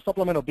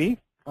 Supplemental B,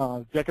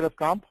 executive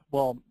comp.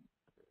 Well,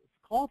 it's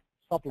called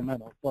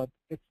supplemental, but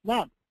it's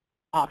not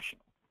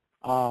optional.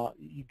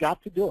 You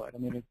got to do it. I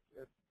mean,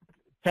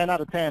 10 out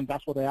of 10,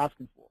 that's what they're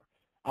asking for.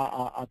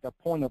 at the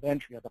point of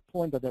entry, at the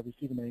point that they're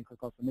receiving the incurred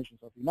cost submission.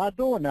 So if you're not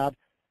doing that,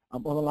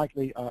 more than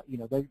likely,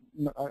 they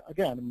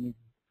again, I mean,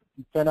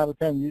 10 out of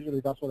 10, usually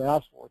that's what they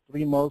ask for.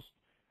 3 most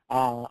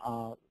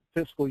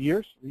fiscal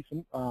years,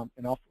 recent,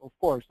 and of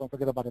course, don't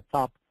forget about the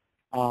top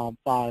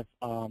 5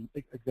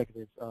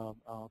 executives,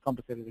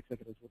 compensated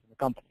executives within the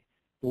company.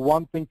 The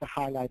one thing to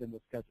highlight in the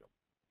schedule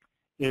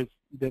is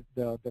the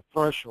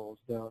thresholds,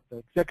 the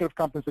executive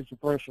compensation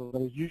threshold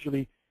that is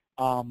usually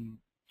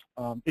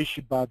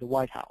issued by the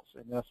White House,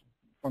 and that's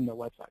from their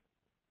website.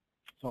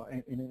 So,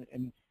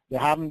 and they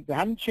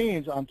haven't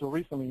changed until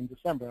recently in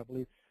December. I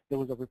believe there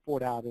was a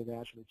report out that they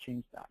actually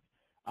changed that.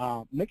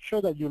 Make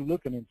sure that you're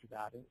looking into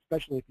that,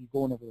 especially if you're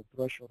going over the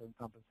threshold and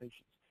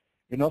compensations.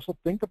 And also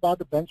think about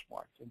the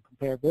benchmarks and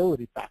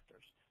comparability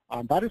factors.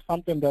 That is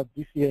something that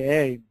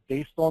DCAA,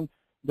 based on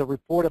the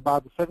report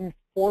about the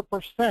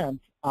 74%,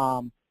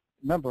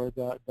 remember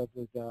the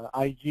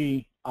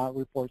IG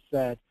report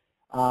said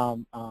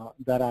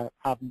that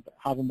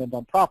haven't been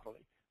done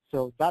properly.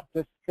 So that's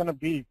going to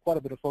be quite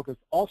a bit of focus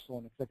also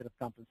on executive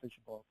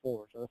compensation going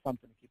forward. So that's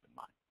something to keep in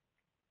mind.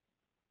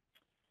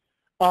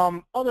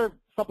 Other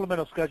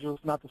supplemental schedules,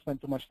 not to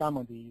spend too much time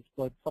on these,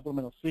 but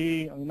supplemental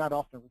C, I mean, not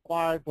often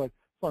required, but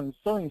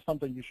certainly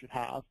something you should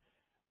have.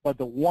 But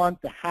the one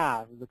to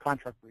have is the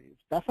contract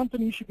briefs. That's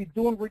something you should be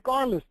doing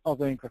regardless of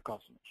the incurred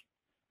cost submission.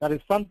 That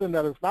is something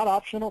that is not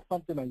optional,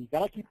 something that you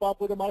got to keep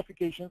up with the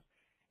modifications.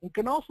 It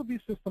can also be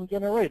system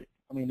generated.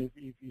 I mean, if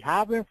you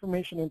have the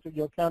information into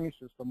your accounting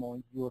system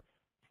or your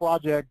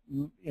project,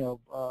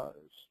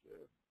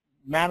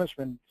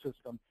 management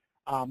system,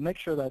 make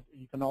sure that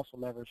you can also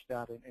leverage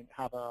that and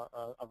have a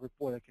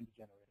report that can be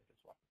generated as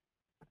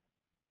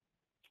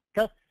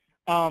well. Okay.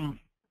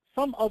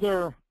 Some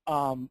other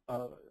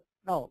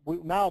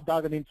we're now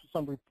diving into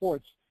some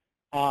reports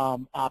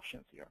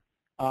options here.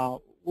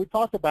 We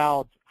talked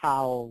about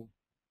how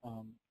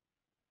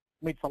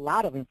it's a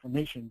lot of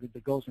information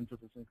that goes into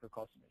this incurred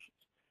cost submissions.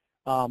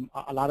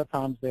 A lot of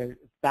times there are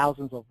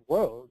thousands of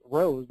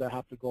rows that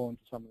have to go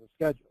into some of the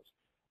schedules.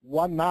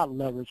 One not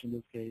leveraged in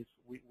this case,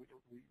 in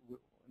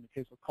the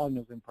case of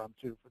Cognos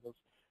Impromptu, for those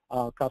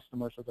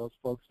customers or those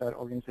folks, that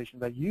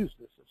organizations that use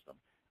this system.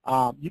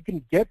 You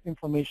can get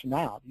information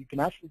out. You can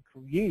actually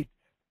create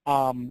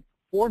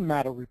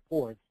formatted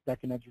reports that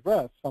can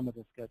address some of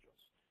the schedules.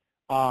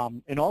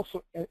 And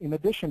also, in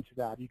addition to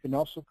that, you can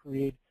also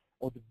create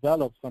or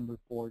develop some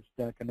reports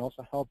that can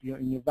also help you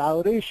in your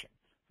validation.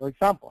 For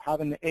example,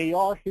 having an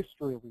AR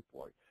history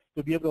report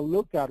to be able to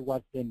look at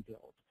what's been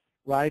billed,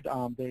 right?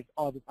 There's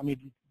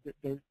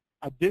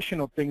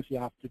additional things you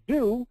have to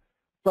do,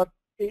 but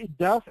it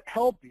does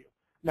help you.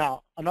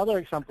 Now, another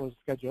example is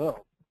Schedule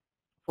O.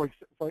 For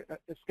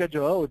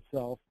Schedule O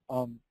itself,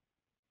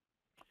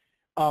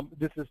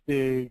 this is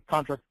the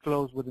contract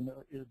close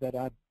that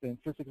had been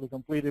physically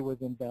completed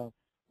within the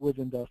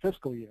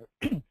fiscal year.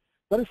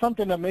 That is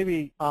something that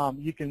maybe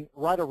you can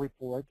write a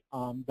report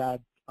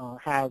that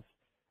has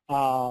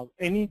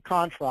any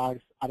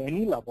contracts at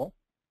any level,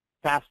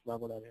 task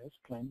level that is,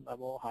 claim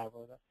level,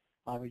 however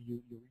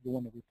you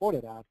want to report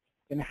it at,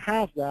 and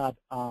have that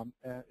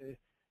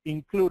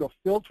include or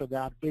filter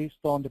that based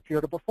on the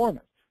period of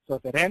performance. So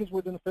if it ends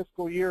within the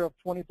fiscal year of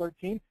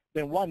 2013,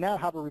 then why not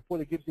have a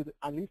report that gives you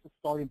at least a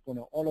starting point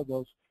of all of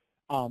those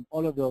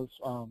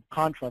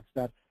contracts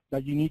that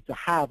you need to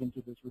have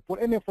into this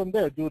report, and then from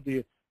there do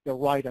the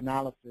right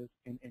analysis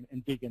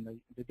and digging that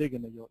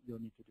you'll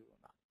need to do on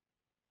that.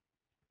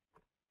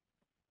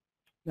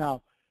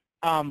 Now,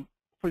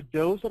 for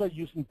those that are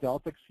using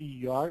Deltek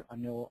CER, I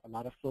know a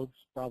lot of folks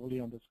probably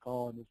on this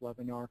call and this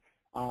webinar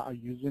are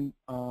using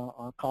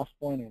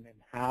CostPoint and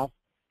have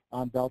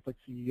Deltek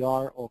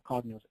CER or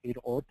Cognos 8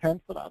 or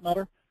 10 for that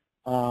matter.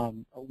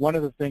 One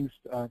of the things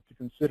to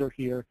consider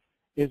here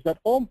is that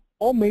all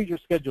major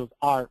schedules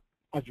are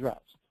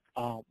addressed,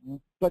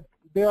 but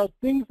there are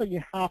things that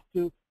you have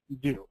to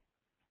do.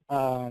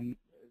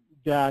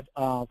 That,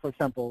 for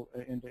example,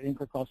 in the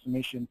incurred cost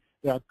submission,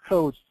 there are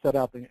codes set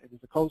up, and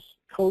there's a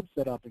code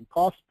set up in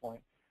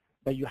CostPoint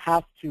that you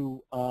have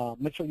to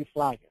make sure you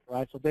flag it,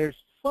 right? So there's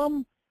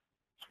some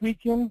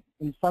tweaking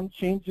and some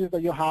changes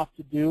that you have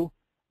to do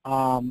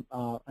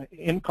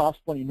in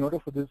CostPoint in order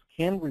for these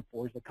CAN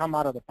reports that come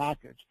out of the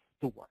package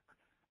to work.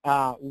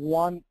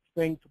 One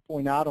thing to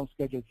point out on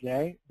Schedule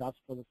J, that's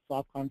for the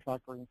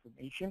subcontractor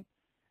information,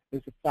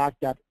 is the fact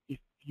that if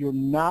you're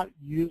not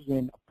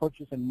using a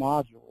purchasing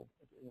module,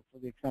 for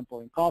the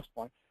example in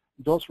CostPoint,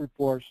 those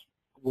reports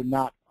would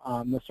not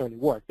necessarily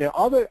work. There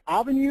are other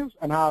avenues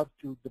on how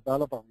to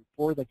develop a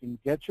report that can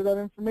get you that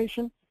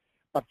information,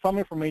 but some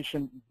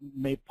information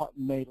may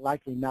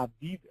likely not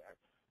be there.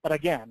 But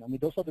again, I mean,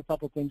 those are the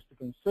type of things to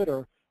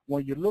consider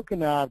when you're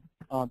looking at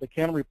the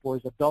CAN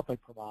reports that Deltek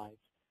provides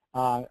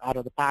out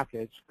of the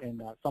package, and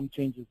some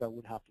changes that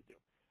would have to do.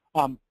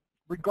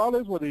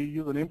 Regardless whether you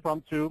use an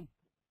Impromptu,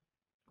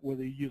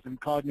 whether you're using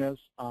Cognos,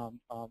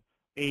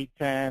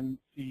 810,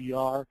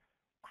 CER,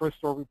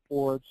 Crystal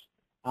reports,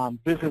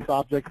 business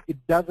objects, it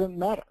doesn't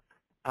matter.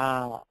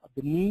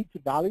 The need to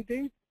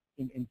validate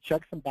in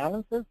checks and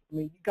balances, I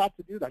mean, you got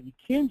to do that. You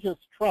can't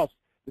just trust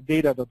the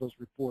data that those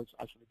reports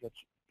actually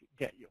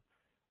get you.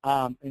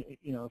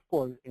 You know, of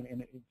course,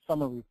 in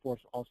summary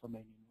reports also may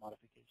need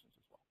modifications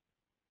as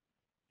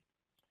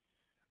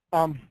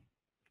well.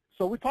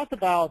 So we talked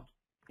about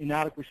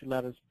inadequacy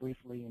letters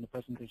briefly in the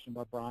presentation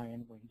by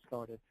Brian when he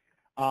started.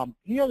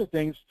 Here are the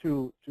things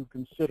to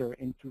consider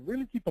and to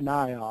really keep an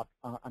eye out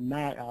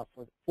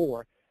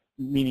for,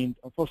 meaning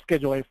for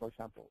Schedule A, for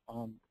example.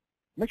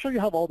 Make sure you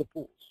have all the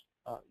pools.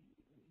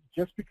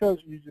 Just because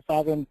you just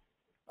haven't,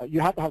 you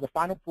have to have the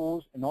final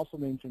pools and also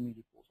the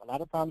intermediate pools. A lot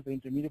of times the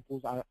intermediate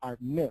pools are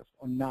missed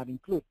or not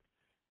included.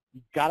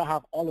 You got to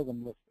have all of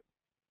them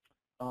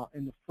listed.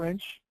 In the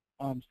French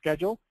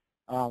schedule,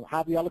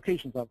 have the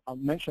allocations. I've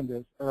mentioned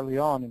this early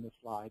on in the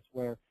slides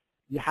where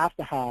you have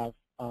to have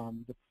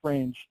the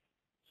French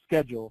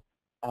schedule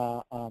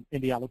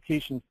in the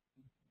allocations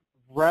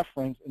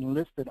referenced and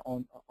listed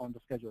on the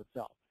schedule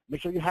itself.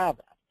 Make sure you have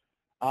that.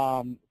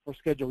 For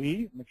Schedule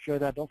E, make sure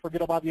that don't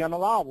forget about the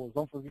unallowables.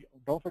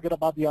 Don't forget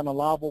about the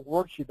unallowable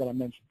worksheet that I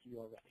mentioned to you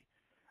already.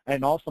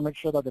 And also make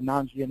sure that the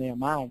non-GNA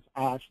amounts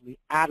are actually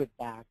added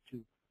back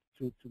to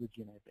the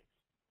GNA base.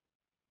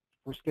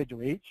 For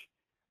Schedule H,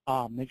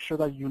 make sure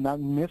that you're not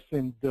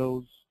missing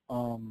those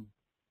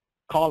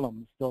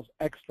columns, those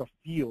extra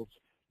fields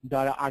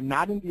that are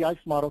not in the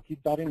ICE model.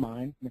 Keep that in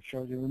mind. Make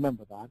sure you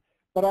remember that.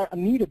 But are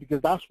needed because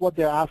that's what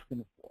they're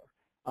asking for.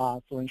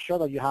 So ensure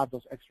that you have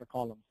those extra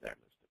columns there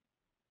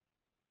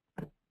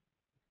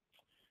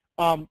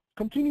listed.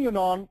 Continuing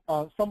on,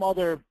 some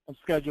other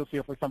schedules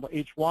here, for example,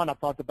 H1, I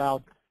talked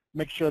about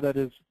make sure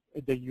that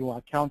you are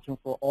accounting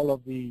for all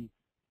of the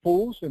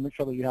pools and make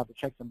sure that you have the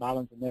checks and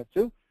balances in there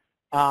too.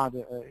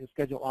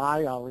 Schedule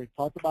I already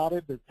talked about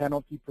it, the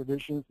penalty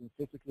provisions and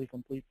physically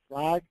complete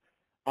flag.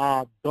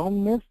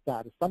 Don't miss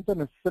that. It's something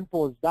as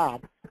simple as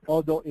that,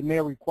 although it may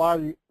require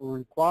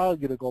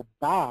you to go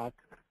back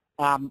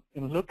and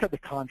look at the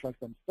contracts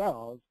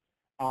themselves,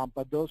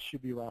 but those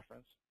should be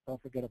referenced.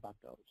 Don't forget about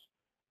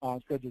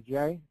those. Schedule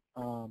J,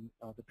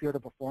 the period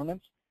of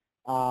performance,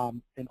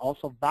 and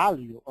also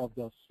value of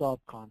the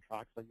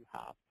subcontracts that you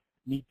have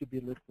need to be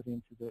listed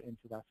into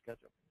that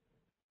schedule.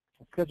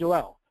 Schedule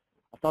L,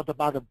 I talked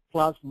about the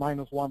plus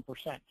minus 1%.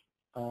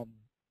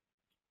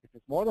 If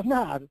it's more than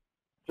that,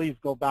 please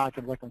go back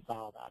and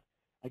reconcile that.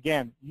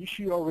 Again, you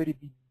should already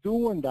be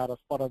doing that as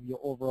part of your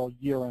overall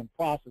year-end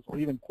process or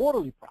even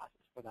quarterly process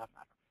for that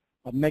matter.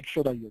 But make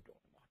sure that you're doing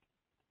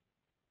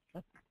that.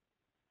 Okay.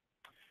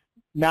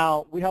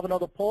 Now, we have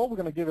another poll. We're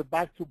going to give it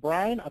back to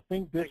Brian. I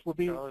think this will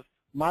be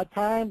my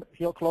time.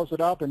 He'll close it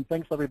up, and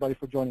thanks, everybody,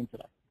 for joining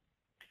today.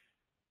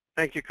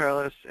 Thank you,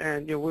 Carlos.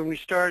 And when we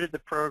started the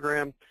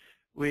program,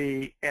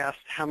 we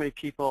asked how many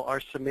people are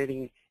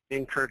submitting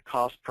incurred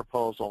cost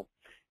proposal.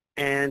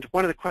 And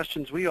one of the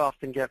questions we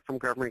often get from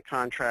government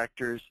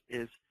contractors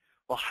is,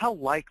 well, how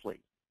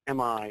likely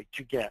am I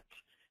to get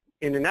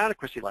an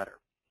inadequacy letter?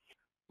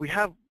 We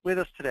have with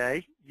us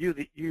today,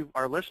 you,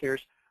 our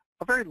listeners,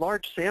 a very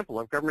large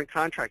sample of government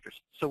contractors.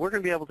 So we're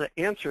going to be able to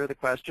answer the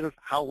question of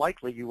how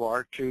likely you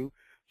are to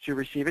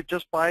receive it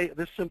just by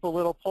this simple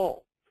little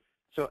poll.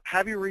 So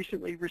have you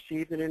recently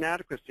received an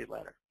inadequacy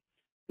letter?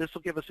 This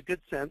will give us a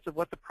good sense of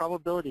what the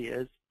probability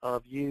is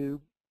of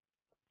you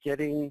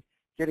getting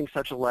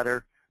such a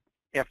letter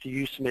after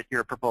you submit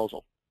your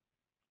proposal.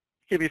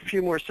 Give you a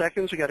few more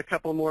seconds. We got a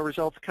couple more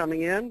results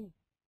coming in.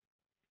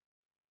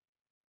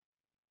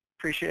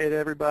 Appreciate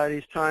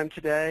everybody's time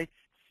today.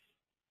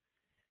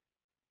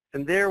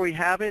 And there we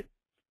have it.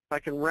 If I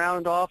can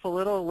round off a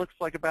little, it looks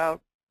like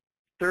about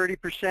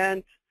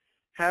 30%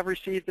 have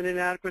received an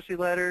inadequacy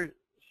letter,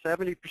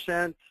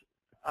 70%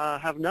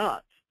 have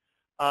not.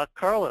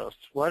 Carlos,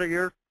 what are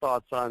your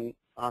thoughts on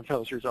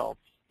those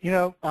results? You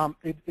know,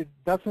 it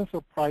doesn't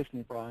surprise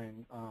me,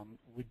 Brian.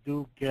 We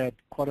do get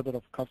quite a bit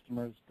of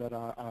customers that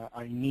are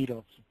in need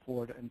of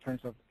support in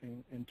terms of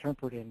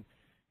interpreting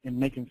and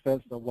making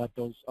sense of what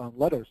those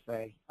letters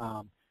say.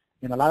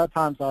 And a lot of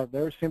times are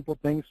very simple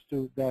things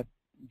that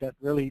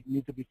really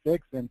need to be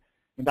fixed, and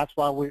that's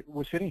why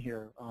we're sitting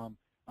here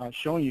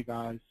showing you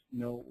guys, you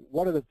know,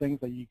 what are the things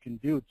that you can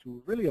do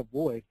to really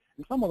avoid,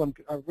 and some of them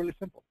are really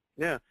simple.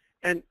 Yeah,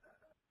 and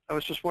I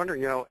was just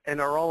wondering, you know,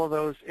 and are all of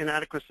those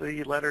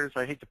inadequacy letters,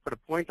 I hate to put a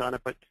point on it,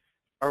 but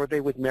are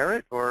they with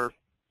merit or?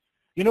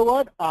 You know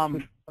what,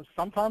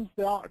 sometimes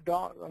they are,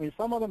 I mean,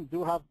 some of them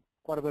do have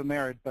quite a bit of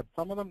merit, but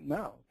some of them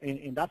no,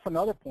 and that's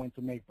another point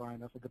to make, Brian,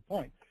 that's a good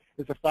point,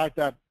 is the fact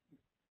that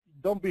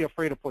don't be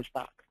afraid to push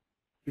back.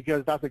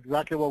 Because that's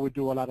exactly what we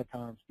do a lot of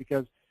times.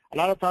 Because a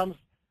lot of times,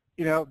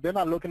 you know, they're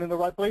not looking in the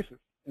right places.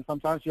 And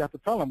sometimes you have to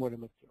tell them where to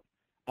look to.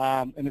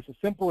 And it's as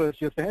simple as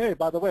just say, hey,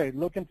 by the way,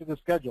 look into the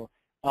schedule.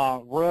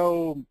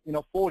 Row,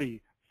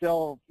 40,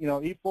 cell,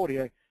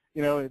 E40,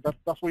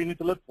 that's what you need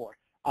to look for.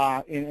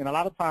 And a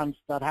lot of times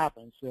that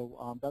happens.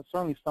 So that's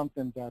certainly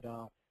something that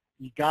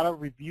you got to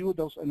review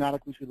those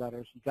inadequacy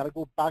letters. You got to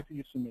go back to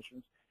your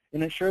submissions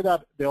and ensure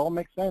that they all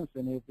make sense.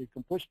 And if you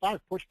can push back,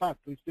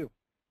 please do.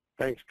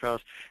 Thanks,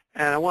 Carlos.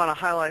 And I want to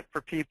highlight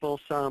for people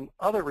some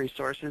other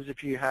resources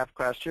if you have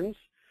questions.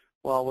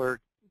 while we're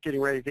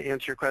getting ready to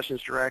answer your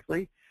questions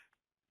directly.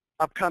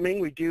 Upcoming,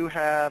 we do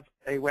have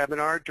a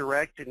webinar,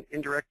 direct and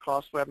indirect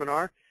cost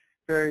webinar.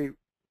 It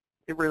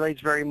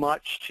relates very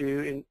much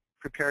to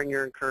preparing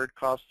your incurred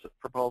cost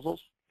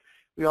proposals.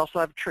 We also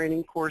have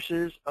training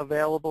courses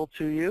available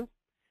to you.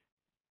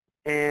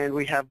 And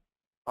we have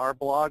our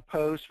blog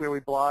posts where we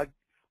blog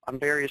on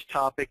various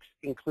topics,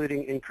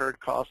 including incurred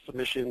cost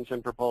submissions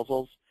and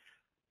proposals.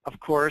 Of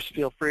course,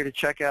 feel free to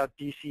check out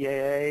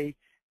DCAA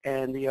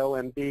and the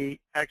OMB,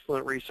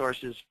 excellent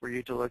resources for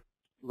you to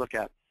look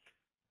at.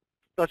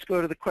 Let's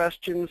go to the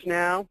questions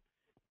now,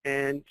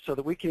 and so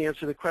that we can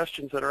answer the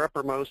questions that are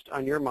uppermost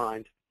on your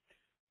mind.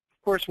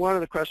 Of course, one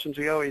of the questions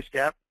we always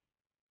get,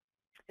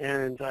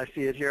 and I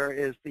see it here,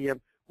 is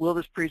will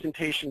this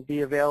presentation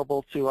be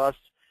available to us?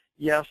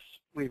 Yes,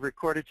 we've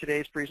recorded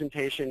today's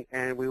presentation,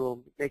 and we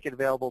will make it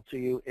available to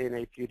you in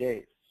a few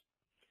days.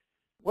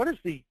 What is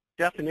the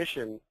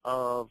definition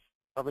of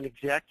an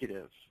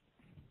executive?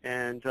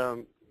 And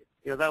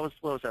that was,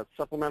 what was that,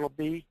 supplemental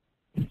B?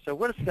 So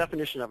what is the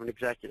definition of an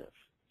executive?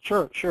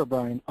 Sure,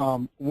 Brian.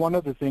 One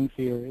of the things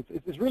here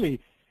is really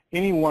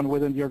anyone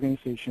within the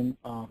organization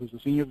who's a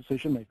senior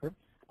decision maker,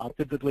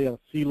 typically a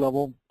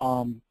C-level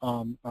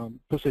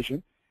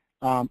position.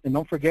 And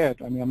don't forget,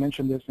 I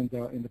mentioned this in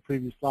the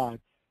previous slide,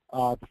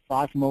 the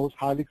 5 most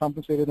highly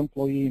compensated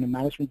employee in a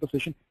management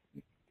position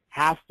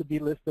has to be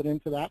listed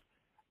into that.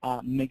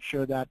 Make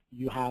sure that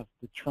you have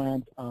the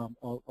trend of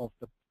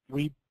the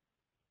 3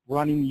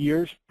 running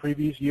years,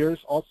 previous years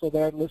also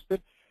there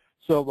listed.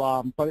 So,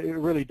 but it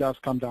really does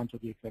come down to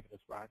the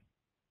executives, Brian.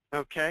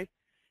 Okay.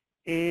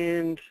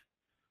 And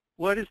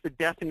what is the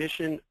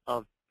definition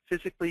of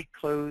physically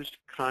closed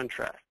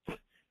contract?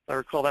 I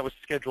recall that was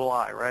Schedule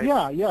I, right?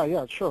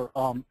 Yeah, sure.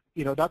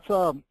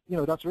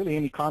 That's really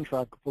any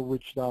contract for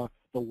which the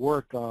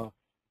work is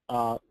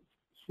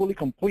fully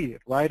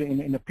completed, right?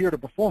 And the period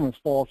of performance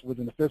falls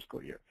within the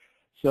fiscal year.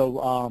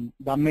 So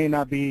that may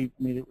not be,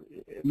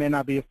 it may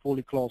not be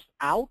fully closed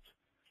out,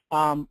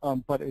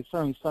 but it's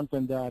certainly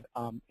something that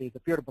if the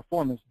period of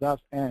performance does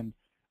end,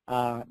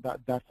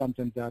 that's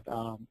something that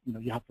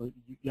you have to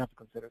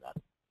consider that.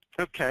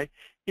 Okay.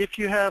 If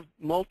you have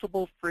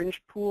multiple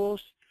fringe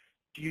pools,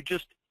 do you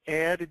just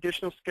add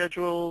additional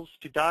schedules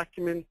to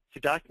document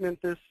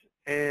this?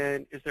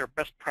 And is there a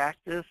best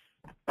practice?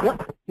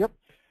 Yep.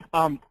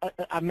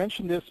 I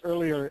mentioned this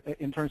earlier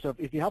in terms of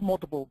if you have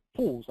multiple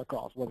pools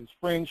across, whether it's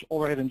fringe,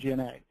 overhead, and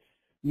G&A,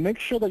 make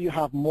sure that you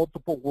have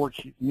multiple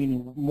worksheets,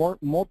 meaning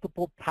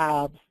multiple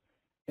tabs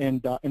in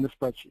the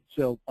spreadsheet.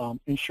 So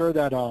ensure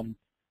that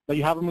that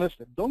you have them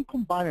listed. Don't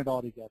combine it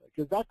all together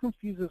because that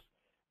confuses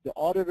the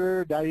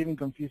auditor. That even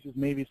confuses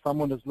maybe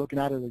someone that's looking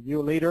at it a year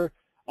later.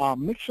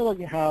 Make sure that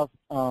you have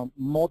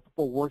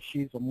multiple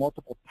worksheets or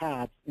multiple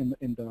tabs in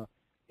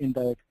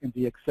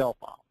the Excel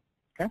file.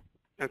 Okay.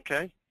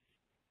 Okay.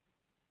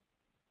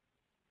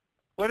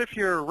 What if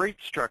your rate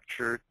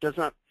structure does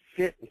not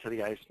fit into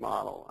the ICE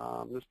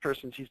model? This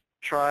person, she's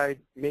tried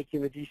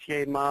making the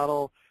DCA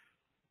model,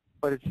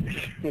 but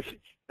it's,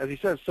 as he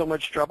says, so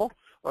much trouble,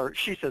 or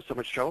she says so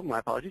much trouble, my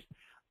apologies.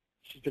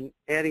 She's been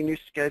adding new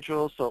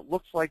schedules, so it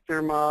looks like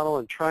their model,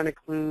 and trying to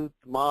include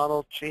the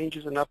model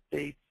changes and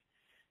updates.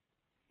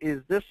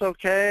 Is this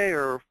okay,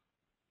 or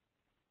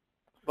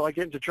will I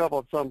get into trouble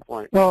at some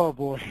point? Oh,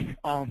 boy.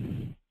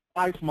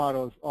 ICE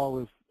model is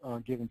always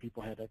giving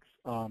people headaches.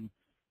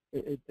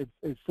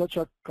 It's such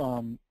a,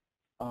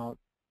 I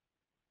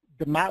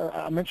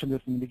mentioned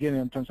this in the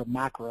beginning in terms of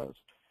macros,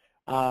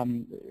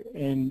 and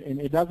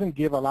it doesn't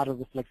give a lot of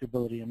the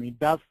flexibility. I mean, it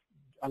does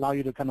allow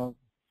you to kind of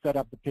set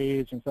up the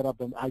page and set up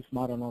the ICE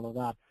model and all of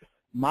that.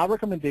 My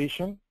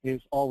recommendation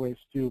is always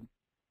to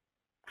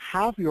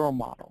have your own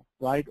model,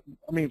 right?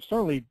 I mean,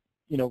 certainly,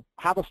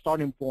 have a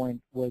starting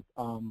point with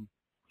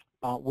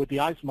the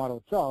ICE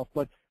model itself,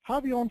 but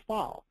have your own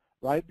file,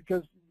 right?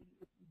 Because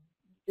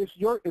it's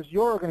your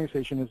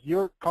organization, it's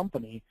your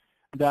company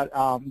that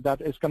that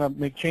is going to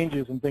make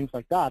changes and things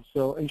like that.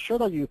 So ensure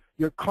that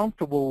you're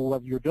comfortable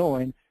with what you're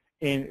doing.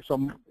 And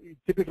so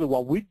typically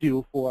what we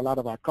do for a lot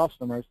of our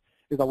customers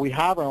is that we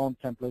have our own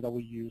template that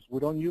we use.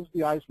 We don't use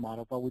the ICE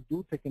model, but we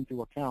do take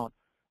into account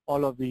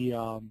all of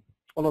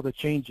the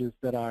changes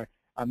that are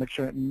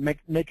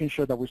making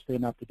sure that we're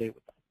staying up to date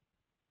with that.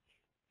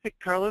 Hey,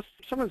 Carlos,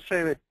 someone's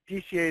saying that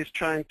DCA is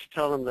trying to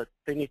tell them that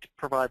they need to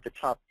provide the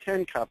top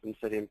 10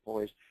 compensated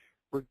employees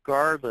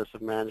regardless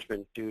of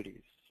management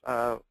duties.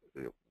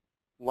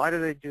 Why do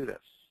they do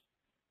this?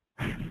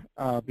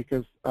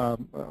 Because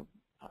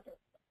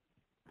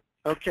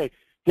okay.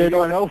 They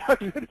don't know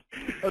what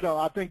no,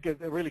 I think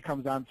it really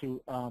comes down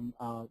to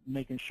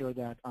making sure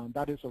that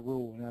that is a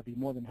rule, and I'd be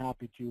more than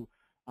happy to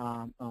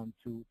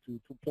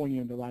point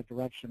you in the right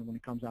direction when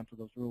it comes down to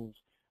those rules.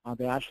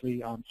 They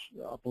actually, I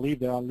believe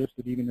they are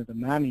listed even in the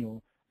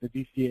manual, the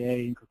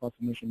DCAA Incurred Cost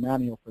Submission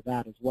manual for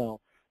that as well.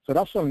 So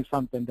that's certainly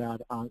something that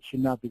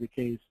should not be the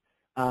case,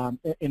 and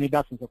it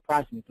doesn't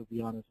surprise me, to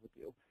be honest with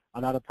you. A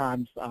lot of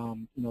times,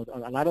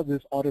 a lot of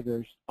these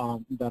auditors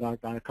that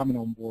are coming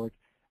on board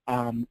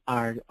are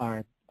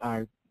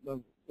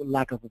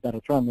lack of a better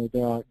term,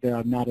 they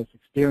are not as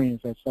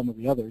experienced as some of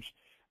the others.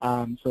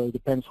 So it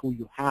depends who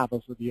you have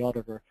as the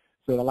auditor.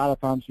 So a lot of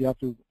times you have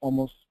to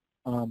almost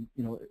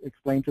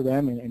explain to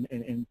them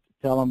and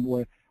tell them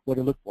what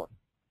to look for.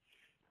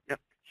 Yep.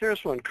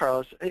 Here's one,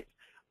 Carlos.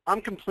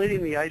 I'm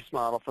completing the ICE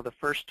model for the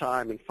first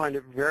time and find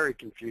it very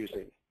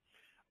confusing.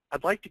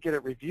 I'd like to get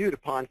it reviewed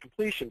upon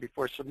completion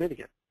before submitting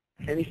it.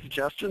 Any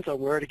suggestions on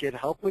where to get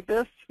help with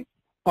this?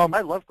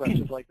 I love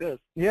questions like this.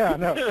 Yeah,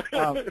 no.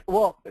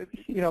 Well,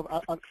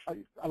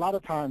 a lot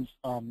of times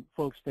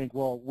folks think,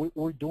 well,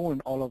 we're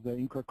doing all of the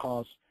incurred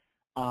cost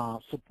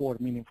support,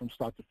 meaning from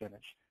start to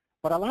finish.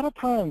 But a lot of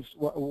times,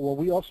 what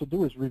we also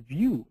do is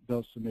review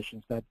those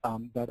submissions that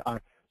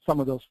are some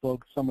of those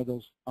folks, some of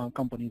those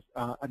companies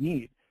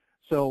need.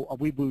 So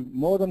we'd be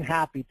more than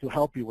happy to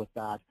help you with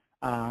that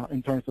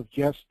in terms of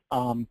just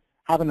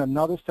having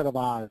another set of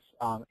eyes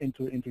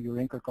into your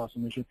incurred cost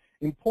submission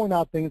and point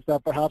out things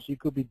that perhaps you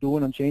could be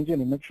doing and changing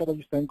and make sure that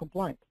you stay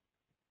compliant.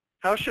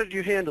 How should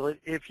you handle it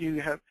if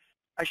you have,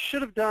 I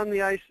should have done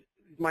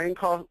my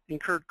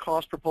incurred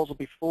cost proposal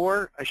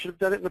before, I should have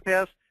done it in the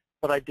past,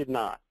 but I did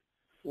not.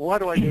 What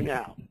do I do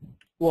now?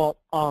 Well,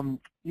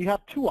 you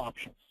have two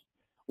options.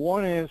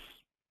 One is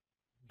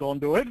don't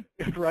do it,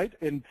 right?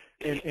 And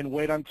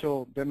wait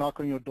until they knock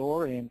on your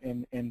door and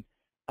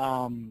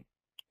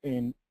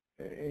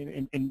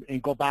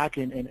go back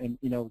and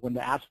when they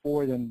ask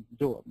for it, and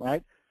do it,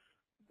 right?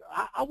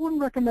 I wouldn't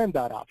recommend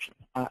that option.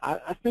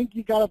 I think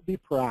you got to be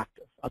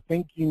proactive. I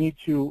think you need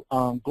to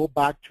go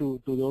back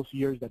to those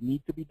years that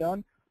need to be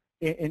done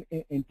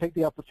and take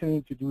the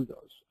opportunity to do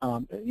those.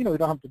 You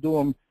don't have to do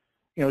them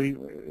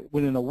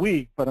within a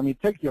week, but I mean,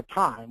 take your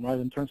time, right,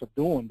 in terms of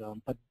doing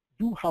them, but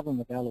do have them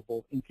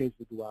available in case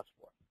they do ask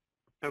for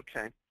it.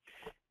 Okay.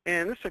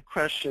 And this is a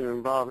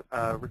question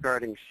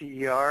regarding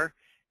CER.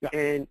 Yeah.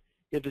 And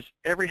does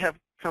every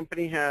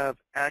company have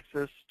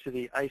access to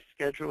the ICE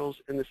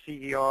schedules in the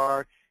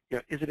CER?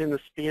 Is it in the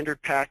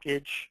standard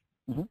package?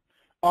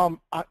 Mm-hmm.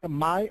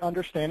 My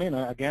understanding,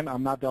 again,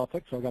 I'm not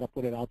Deltic, so I got to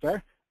put it out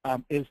there,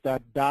 is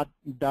that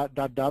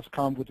does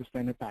come with the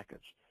standard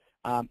package.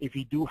 If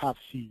you do have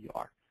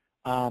CER.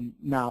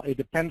 Now, it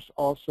depends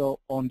also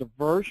on the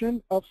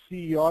version of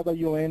CER that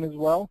you're in as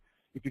well.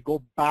 If you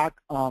go back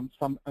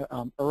some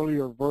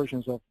earlier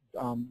versions of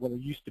what it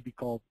used to be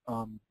called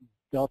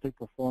Delta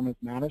Performance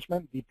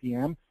Management,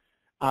 DPM,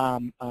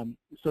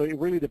 so it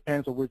really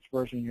depends on which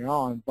version you're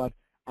on. But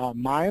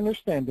my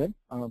understanding,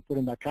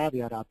 putting that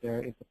caveat out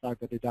there, is the fact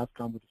that it does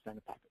come with the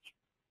standard package.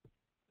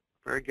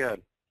 Very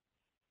good.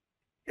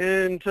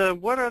 And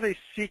what are they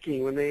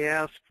seeking when they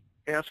ask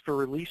for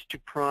release to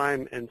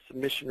prime and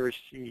submission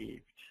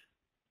received?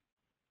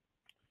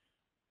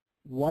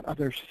 What are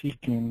they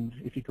seeking?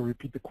 If you could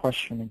repeat the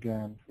question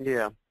again.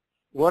 Yeah.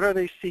 What are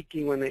they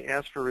seeking when they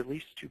ask for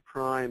release to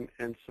prime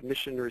and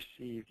submission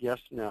received, yes,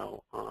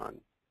 no, on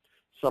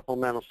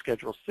supplemental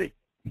Schedule C?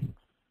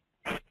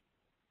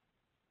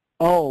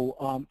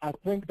 Oh, I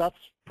think that's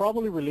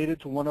probably related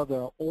to one of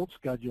the old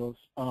schedules.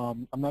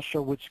 I'm not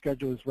sure which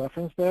schedule is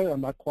referenced there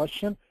on that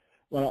question.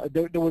 Well,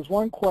 there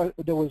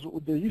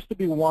used to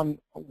be one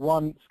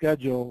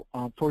schedule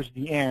towards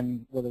the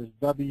end, whether it's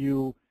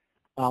W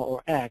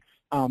or X,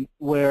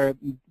 where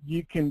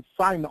you can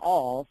sign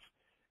off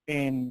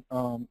in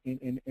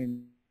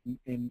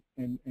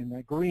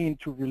agreeing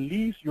to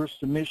release your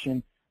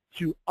submission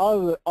to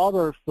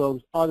other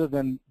folks other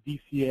than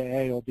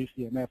DCAA or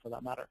DCMA for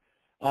that matter.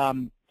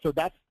 So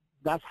that's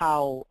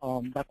how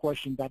that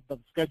question, that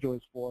schedule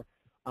is for.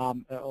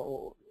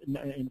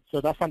 And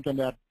so that's something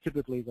that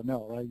typically is a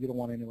no, right? You don't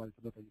want anybody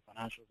to look at your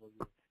financials or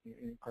your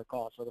incurred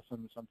costs. So that's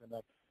something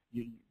that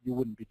you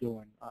wouldn't be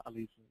doing. At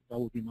least that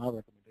would be my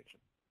recommendation.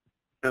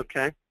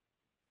 Okay.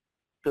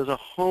 Does a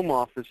home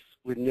office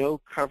with no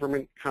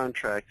government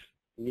contracts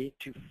need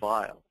to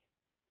file?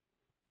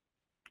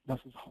 Does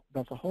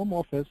a home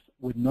office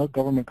with no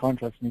government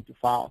contracts need to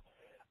file?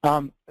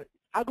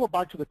 I go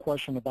back to the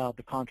question about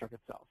the contract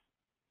itself.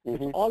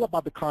 Mm-hmm. It's all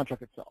about the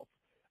contract itself.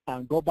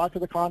 Go back to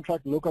the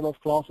contract, look at those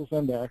clauses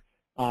in there,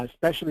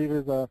 especially if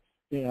it's a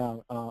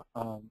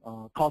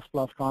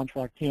cost-plus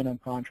contract, T&M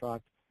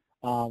contract,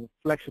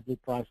 flexibly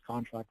priced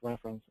contract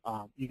reference.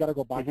 You got to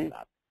go back to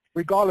that.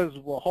 Regardless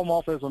of home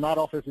office or not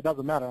office, it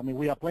doesn't matter. I mean,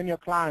 we have plenty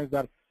of clients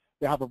that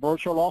they have a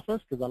virtual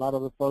office because a lot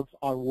of the folks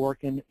are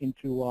working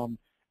into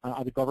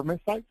the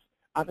government sites,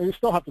 and you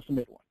still have to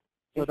submit one.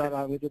 So that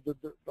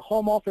the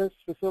home office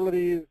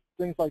facilities,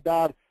 things like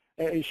that,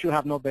 it should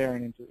have no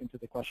bearing into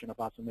the question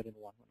about submitting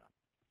one or not.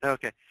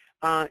 Okay.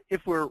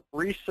 If we're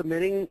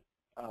resubmitting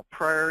a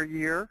prior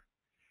year,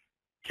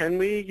 can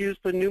we use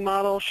the new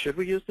model? Should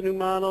we use the new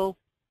model?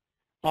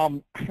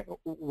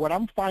 What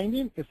I'm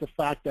finding is the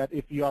fact that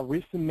if you are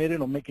resubmitting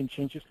or making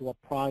changes to a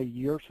prior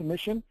year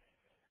submission,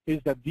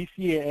 is that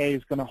DCAA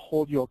is going to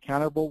hold you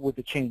accountable with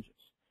the changes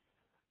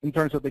in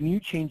terms of the new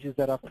changes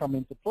that have come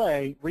into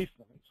play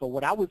recently. So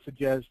what I would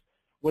suggest,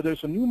 whether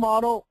it's a new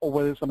model or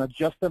whether it's an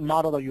adjusted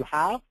model that you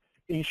have,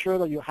 ensure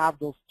that you have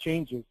those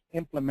changes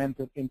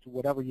implemented into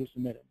whatever you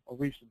submitted or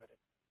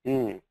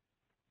resubmitted.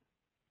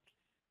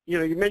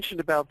 you mentioned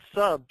about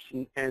subs,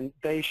 and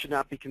they should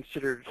not be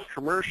considered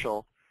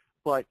commercial,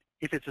 but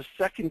if it's a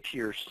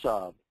second-tier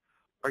sub,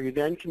 are you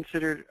then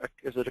considered,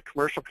 is it a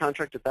commercial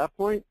contract at that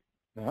point?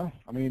 No,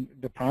 I mean,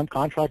 the prime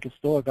contract is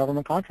still a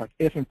government contract,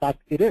 if in fact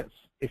it is.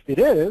 If it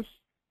is,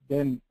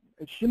 then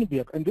it shouldn't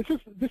be. And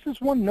this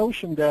is one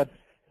notion that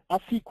I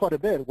see quite a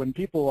bit when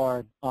people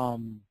are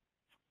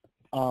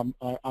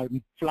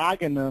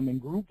flagging them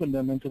and grouping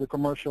them into the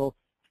commercial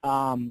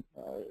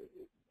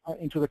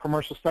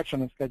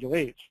section of Schedule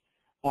H.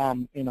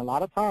 And a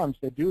lot of times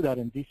they do that,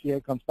 and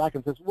DCA comes back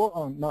and says,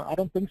 well, no, I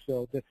don't think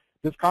so.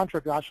 This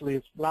contract actually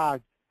is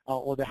flagged,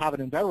 or they have it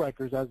in their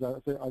records as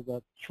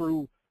a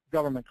true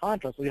government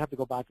contract, so you have to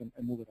go back and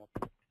move it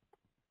up.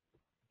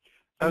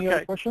 Any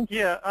other questions?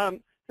 Yeah,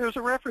 there's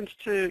a reference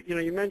to,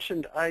 you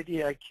mentioned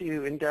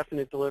IDIQ,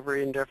 indefinite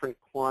delivery, indefinite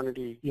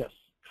quantity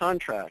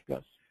contract.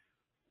 Yes.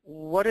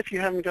 What if you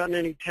haven't gotten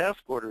any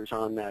task orders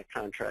on that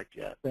contract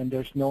yet? Then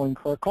there's no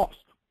incurred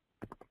cost.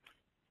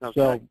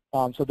 Okay.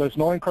 So there's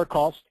no incurred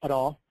cost at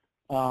all.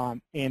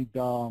 So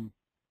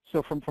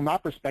from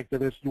that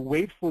perspective, is you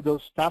wait for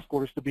those task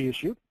orders to be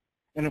issued,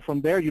 and then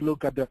from there you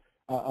look at the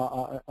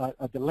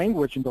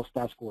language in those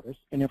task orders,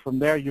 and then from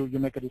there you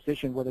make a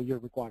decision whether you're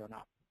required or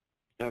not.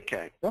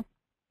 Okay. Yeah?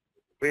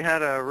 We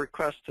had a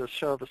request to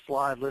show the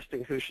slide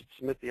listing who should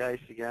submit the ICE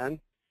again.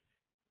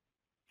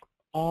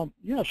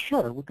 Yeah,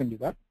 sure, we can do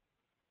that.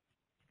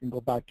 We can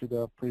go back to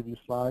the previous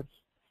slides.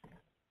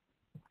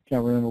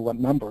 Can't remember what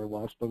number it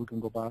was, but we can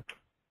go back.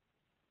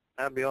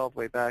 That'd be all the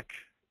way back.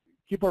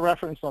 Keep a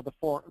reference of the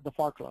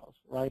FAR clause,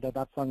 right?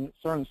 That's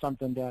certainly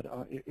something that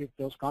if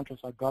those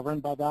contracts are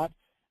governed by that,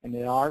 and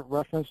they are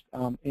referenced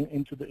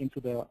into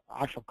the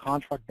actual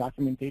contract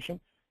documentation,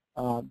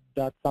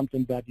 that's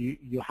something that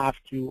you have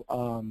to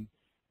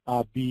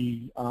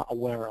be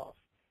aware of.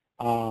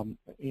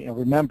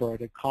 Remember,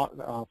 the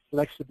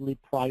flexibly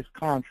priced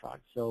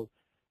contracts, so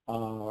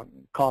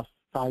cost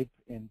type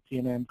and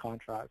T&M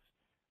contracts.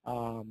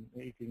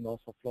 It can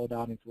also flow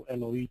down into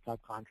LOE type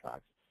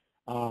contracts.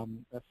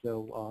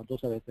 So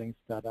those are the things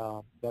that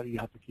you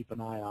have to keep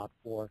an eye out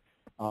for.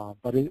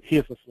 But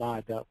here's a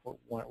slide that for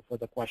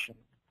the question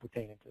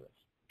pertaining to this.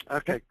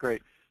 Okay,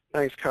 great.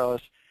 Thanks,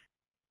 Carlos.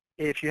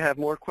 If you have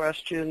more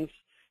questions,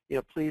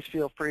 please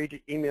feel free to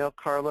email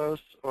Carlos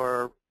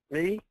or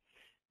me.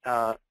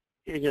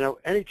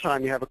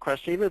 Anytime you have a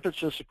question, even if it's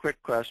just a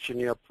quick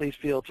question, please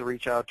feel to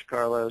reach out to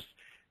Carlos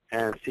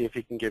and see if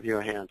he can give you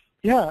a hand.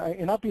 Yeah,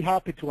 and I'd be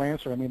happy to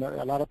answer. I mean,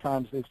 a lot of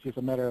times it's just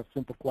a matter of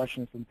simple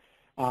questions, and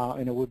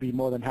it would be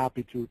more than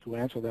happy to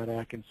answer that.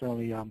 I can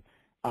certainly have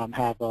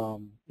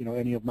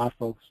any of my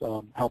folks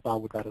help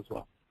out with that as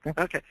well.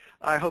 Okay.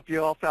 I hope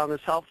you all found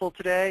this helpful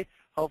today.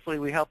 Hopefully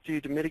we helped you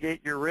to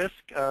mitigate your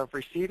risk of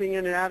receiving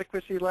an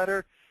inadequacy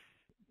letter.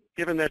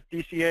 Given that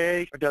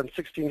DCA have done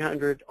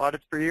 1,600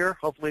 audits per year,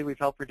 hopefully we've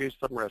helped reduce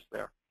some risk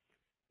there.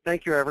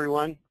 Thank you,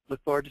 everyone. Look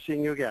forward to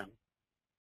seeing you again.